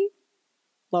 I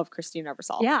love Christine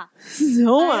Ebersol. Yeah. So I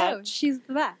know. much. She's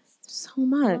the best. So I love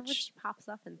when much. she pops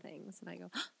up in things, and I go,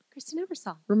 Christine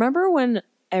Ebersol. Remember when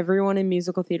everyone in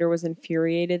musical theater was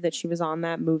infuriated that she was on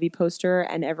that movie poster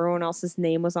and everyone else's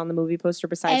name was on the movie poster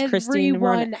besides Christine?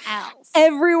 Everyone else.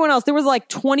 Everyone else. There was like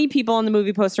 20 people on the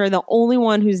movie poster. And the only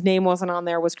one whose name wasn't on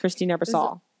there was Christine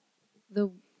Ebersol.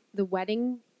 The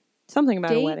wedding Something about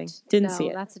date? a wedding. Didn't see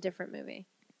it. That's a different movie.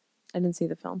 I didn't see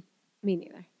the film. Me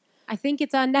neither. I think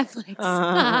it's on Netflix.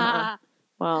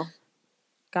 Well,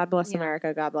 God bless Yeah.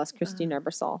 America. God bless Christine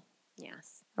Ebersol.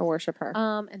 Yes. I worship her.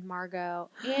 And Margot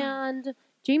and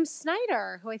James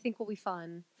Snyder, who I think will be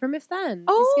fun from If Then.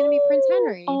 He's going to be Prince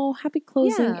Henry. Oh, happy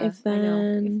closing Yeah, If I know.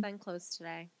 Then. If Then closed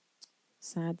today.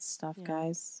 Sad stuff, Yeah.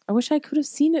 guys. I wish I could have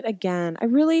seen it again. I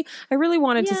really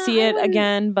wanted to Yeah, see I it wouldn't-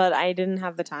 again, but I didn't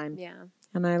have the time. Yeah.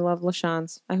 And I love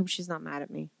LaChance. I hope she's not mad at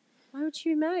me. Why would she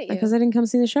be mad at you? Because I didn't come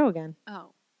see the show again.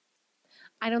 Oh.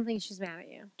 I don't think she's mad at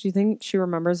you. Do you think she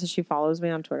remembers that she follows me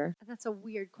on Twitter? That's a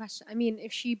weird question. I mean,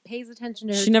 if she pays attention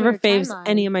to her She never Twitter faves timeline,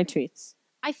 any of my tweets.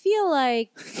 I feel like...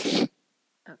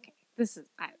 Okay. This is...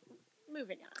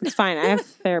 moving on. It's fine. I have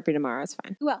therapy tomorrow. It's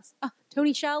fine. Who else? Oh,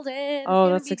 Tony Sheldon. Oh,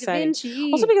 Gonna that's be exciting. Da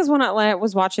Vinci. Also, because when I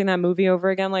was watching that movie over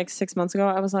again like 6 months ago,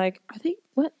 I was like, are they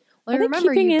what? Well, I Are they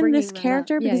remember keeping you in bringing this that up.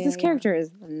 character? Yeah, Because yeah, this yeah. character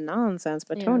is nonsense,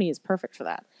 but Yeah. Tony is perfect for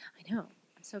that. I know.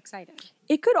 I'm so excited.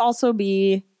 It could also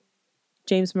be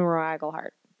James Monroe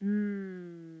Iglehart.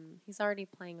 He's already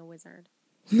playing a wizard.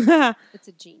 But It's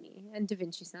a genie, and Da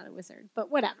Vinci's not a wizard, but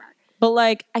whatever.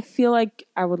 like, I feel like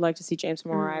I would like to see James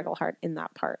Monroe Mm. Iglehart in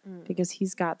that part Mm. because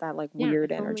he's got that like Yeah,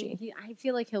 weird if only energy. I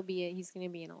feel like he's going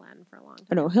to be in Aladdin for a long time.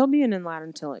 But no, he'll be in Aladdin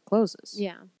until it closes.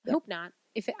 Yeah, Yeah. hope not.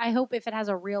 I hope if it has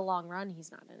a real long run,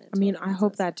 he's not in it. I mean, I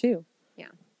hope that too.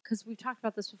 Because we've talked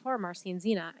about this before, Marcy and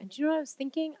Xena. And do you know what I was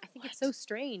thinking? I think it's so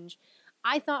strange.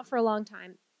 I thought for a long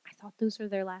time, I thought those were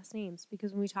their last names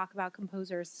because when we talk about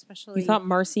composers, especially You thought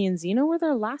Marcy and Xena were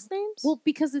their last names? well,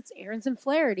 because it's Ahrens and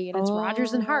Flaherty, and it's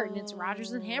Rodgers and Hart, and it's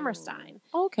Rodgers and Hammerstein.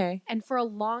 Okay. And for a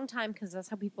long time, because that's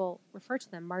how people refer to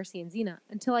them, Marcy and Xena,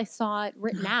 until I saw it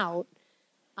written out,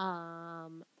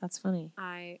 That's funny.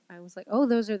 I was like, oh,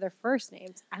 those are their first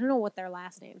names. I don't know what their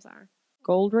last names are.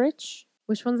 Goldrich?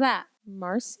 Which one's that?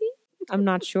 Marcy? I'm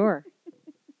not sure.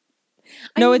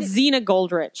 I No, mean, it's Xena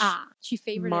Goldrich. she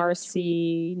favored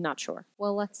Marcy, not sure.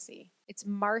 Well, let's see. It's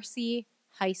Marcy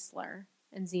Heisler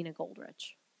and Xena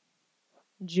Goldrich.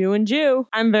 Jew and Jew.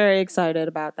 I'm very excited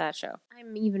about that show.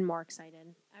 I'm even more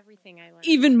excited. Everything I learned.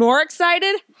 Even more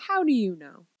excited? How do you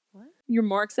know? What? You're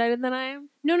more excited than I am?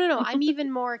 No. I'm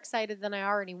even more excited than I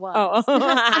already was. Oh.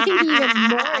 I'm even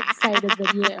more excited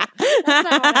than you. That's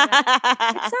not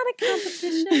what it's not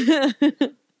a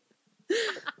competition.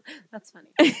 That's funny.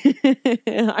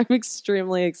 I'm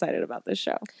extremely excited about this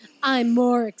show. I'm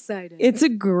more excited. It's a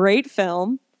great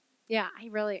film. Yeah, I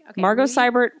really... Okay, Margot maybe,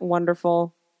 Seibert,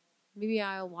 wonderful. Maybe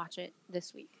I'll watch it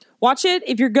this week. Watch it.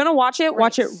 If you're going to watch it,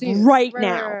 watch it soon. right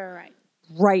now. Right.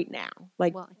 Right now.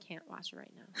 Like Well, I can't watch it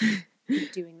right now. I'm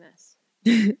doing this.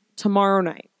 tomorrow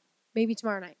night. Maybe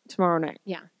tomorrow night. Tomorrow night.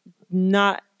 Yeah.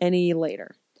 Not any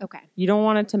later. Okay. You don't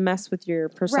want it to mess with your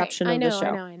perception right. of the show.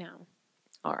 I know.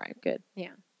 All right, good. Yeah.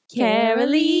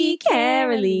 Carolee,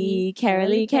 Carolee,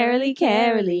 Carolee, Carolee,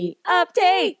 Carolee,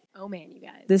 update. Oh man, you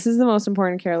guys. This is the most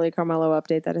important Carolee Carmelo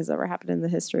update that has ever happened in the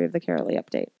history of the Carolee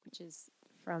update. Which is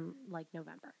from like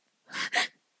November.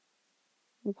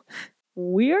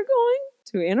 We are going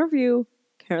to interview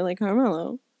Carolee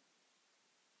Carmelo.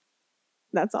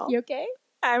 That's all. You okay?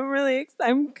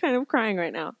 I'm kind of crying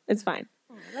right now. It's fine.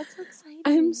 Oh, that's so exciting.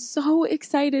 I'm so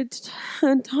excited to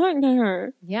talk to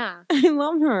her. Yeah. I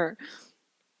love her.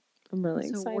 I'm really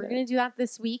So excited. we're gonna do that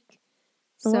this week.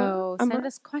 So So I'm- send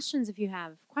us questions if you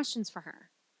have questions for her.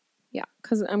 Yeah,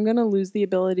 because I'm going to lose the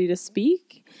ability to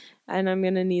speak, and I'm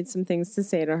going to need some things to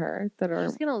say to her that are...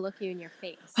 She's gonna look you in your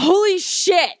face. Holy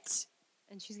shit!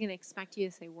 And she's gonna expect you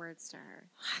to say words to her.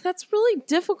 That's really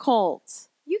difficult.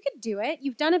 You could do it.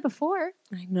 You've done it before.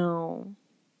 I know.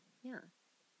 Yeah.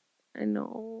 I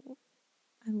know.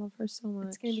 I love her so much.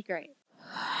 It's gonna be great.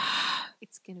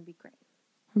 It's gonna be great.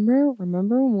 Remember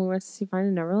when we went to see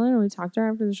Finding Neverland and we talked to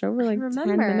her after the show for like 10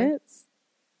 remember. minutes?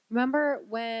 Remember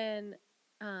when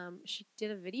she did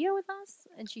a video with us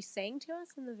and she sang to us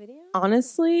in the video?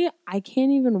 Honestly, I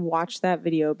can't even watch that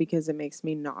video because it makes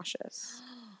me nauseous.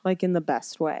 Like in the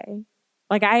best way.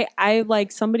 Like I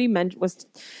like somebody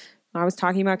I was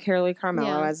talking about Carolee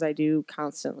Carmelo Yeah. as I do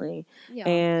constantly. Yeah.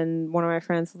 And one of my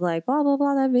friends was like, blah, blah,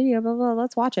 blah, that video, blah, blah,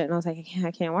 let's watch it. And I was like,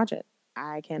 I can't watch it.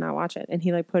 I cannot watch it. And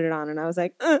he like put it on and I was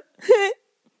like,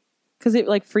 because it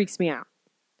like freaks me out.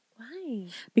 Why? Why?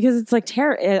 Because it's like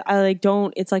terror. I like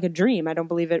don't. It's like a dream. I don't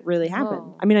believe it really happened.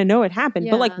 Oh. I mean, I know it happened,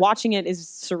 but like Yeah. watching it is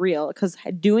surreal. Because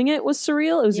doing it was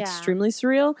surreal. It was Yeah. extremely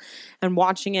surreal, and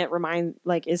watching it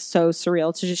is so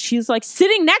surreal. To just she's like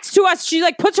sitting next to us. She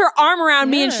like puts her arm around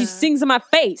me and she Yeah. sings in my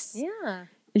face. Yeah.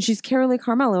 And she's Carolee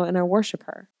Carmello, and I worship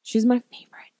her. She's my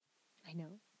favorite. I know.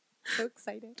 So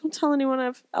excited. Don't tell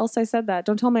anyone else I said that.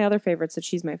 Don't tell my other favorites that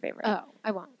she's my favorite. Oh,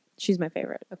 I won't. She's my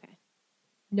favorite. Okay.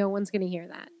 No one's going to hear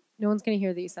that. No one's going to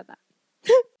hear that you said that.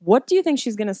 What do you think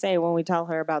she's going to say when we tell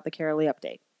her about the Carolee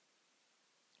update?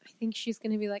 I think she's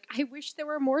going to be like, I wish there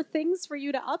were more things for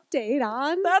you to update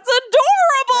on. That's Right?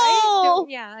 adorable!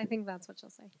 Yeah, I think that's what she'll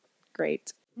say.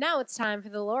 Great. Now it's time for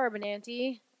the Laura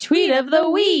Benanti Tweet of the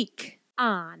week.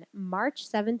 on March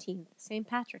 17th, St.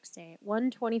 Patrick's Day at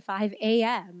 1:25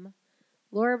 a.m.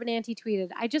 Laura Benanti tweeted,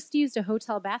 I just used a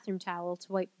hotel bathroom towel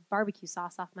to wipe barbecue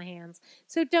sauce off my hands,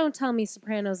 so don't tell me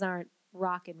Sopranos aren't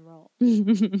rock and roll.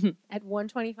 At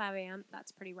 1:25 a.m.,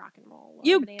 that's pretty rock and roll. Laura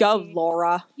You Benanti. go,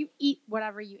 Laura. You eat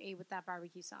whatever you ate with that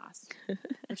barbecue sauce.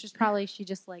 Which is probably she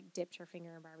just like dipped her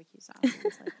finger in barbecue sauce.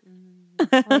 And was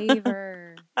like,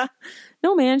 flavor.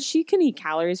 No, man, she can eat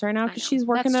calories right now I because know. she's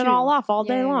working That's it true. all off all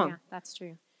day Yeah, long. Yeah, that's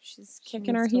true. She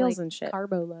Kicking her needs to, heels like, and shit.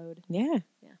 Carbo load. Yeah.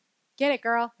 Get it,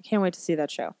 girl. I can't wait to see that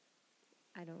show.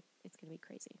 I don't. It's gonna be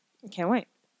crazy. I can't wait.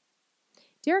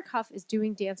 Derek Huff is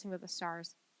doing Dancing with the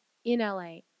Stars in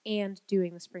LA and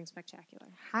doing the Spring Spectacular.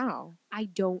 How? I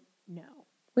don't know.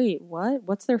 Wait, what?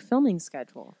 What's their filming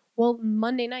schedule? Well,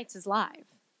 Monday nights is live,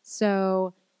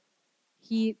 so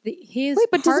his Wait,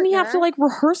 but doesn't he have to partner- like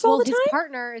rehearse all Well, the his time?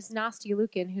 partner is Nastia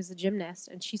Lukin, who's a gymnast,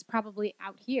 and she's probably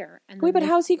out here. And Wait, then but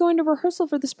how's he going to rehearsal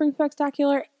for the Spring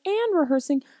Spectacular and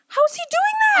rehearsing? How's he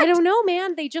doing that? I don't know,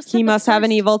 man. They just He had the must have an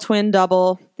first- evil twin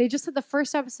double. They just had the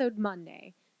first episode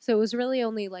Monday, so it was really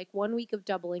only like 1 week of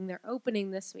doubling. They're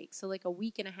opening this week, so like a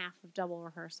week and a half of double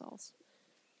rehearsals.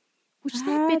 Which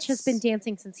that bitch has been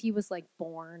dancing since he was like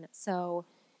born. So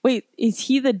Wait, is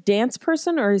he the dance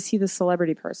person or is he the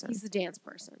celebrity person? he's the dance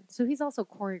person. So he's also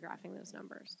choreographing those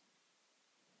numbers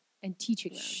and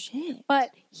teaching them. Shit.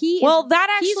 But he's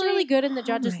really good, and the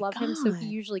judges my love him. So God. he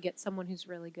usually gets someone who's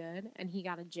really good, and he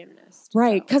got a gymnast.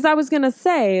 Right, so. because I was gonna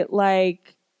say,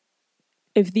 like,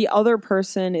 if the other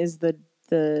person is the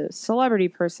celebrity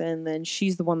person, then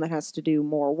she's the one that has to do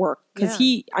more work. Because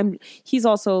he's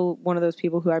also one of those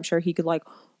people who I'm sure he could like,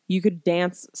 you could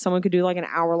dance, someone could do like an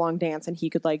hour-long dance, and he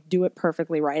could like do it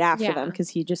perfectly right after them because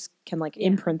he just can like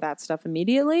imprint that stuff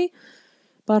immediately.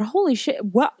 But holy shit,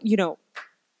 what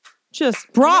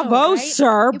just bravo, right?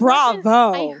 sir, It wasn't-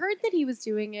 bravo. I heard that he was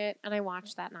doing it, and I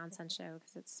watched that nonsense show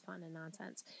because it's fun and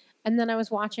nonsense. And then I was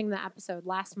watching the episode,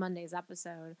 last Monday's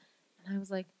episode, and I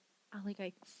was like,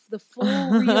 the full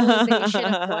realization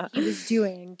of what he was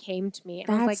doing came to me.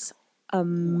 And I was That's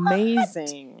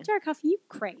amazing. like, Derek Huff, you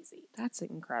crazy. That's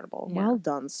incredible. Yeah. Well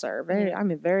done, sir. Yeah.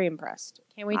 I'm very impressed.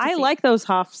 Can't wait to I see. like those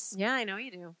Huffs. Yeah, I know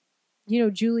you do. You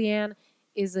know, Julianne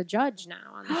is a judge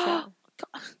now on the show.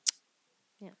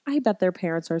 I bet their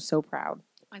parents are so proud.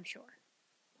 I'm sure.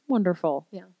 Wonderful.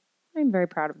 Yeah. I'm very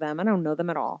proud of them. I don't know them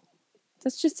at all.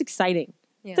 That's just exciting.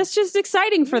 Yeah. That's just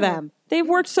exciting for Yeah. them. They've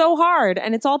worked so hard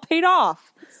and it's all paid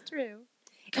off. It's true.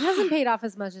 It hasn't paid off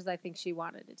as much as I think she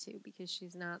wanted it to because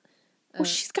she's not. Well,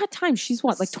 she's got time. She's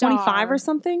what, like star. 25 or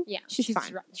something? Yeah, She's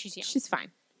fine. She's young. She's fine.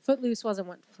 Footloose wasn't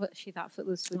what she thought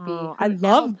Footloose would be. Oh, I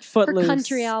loved Footloose. Her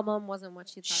country album wasn't what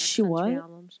she thought. She her country what?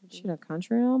 album should be. She had a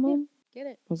country album? Get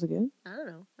it? Was it good? I don't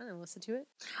know. I didn't listen to it.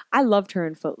 I loved her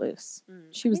in Footloose.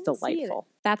 She was I didn't see it. delightful.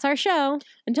 That's our show.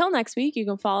 Until next week, you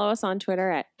can follow us on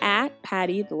Twitter at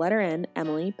Patty, the letter N,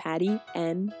 Emily, Patty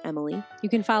N, Emily, You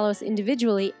can follow us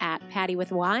individually at Patty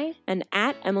with Y. and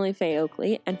at Emily Faye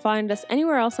Oakley, and find us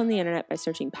anywhere else on the internet by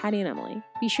searching Patty and Emily.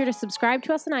 Be sure to subscribe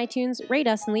to us on iTunes, rate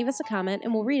us, and leave us a comment,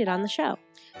 and we'll read it on the show.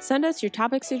 Send us your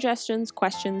topic suggestions,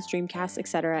 questions, dreamcasts,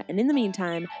 etc. And in the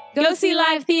meantime, Go see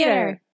live theater!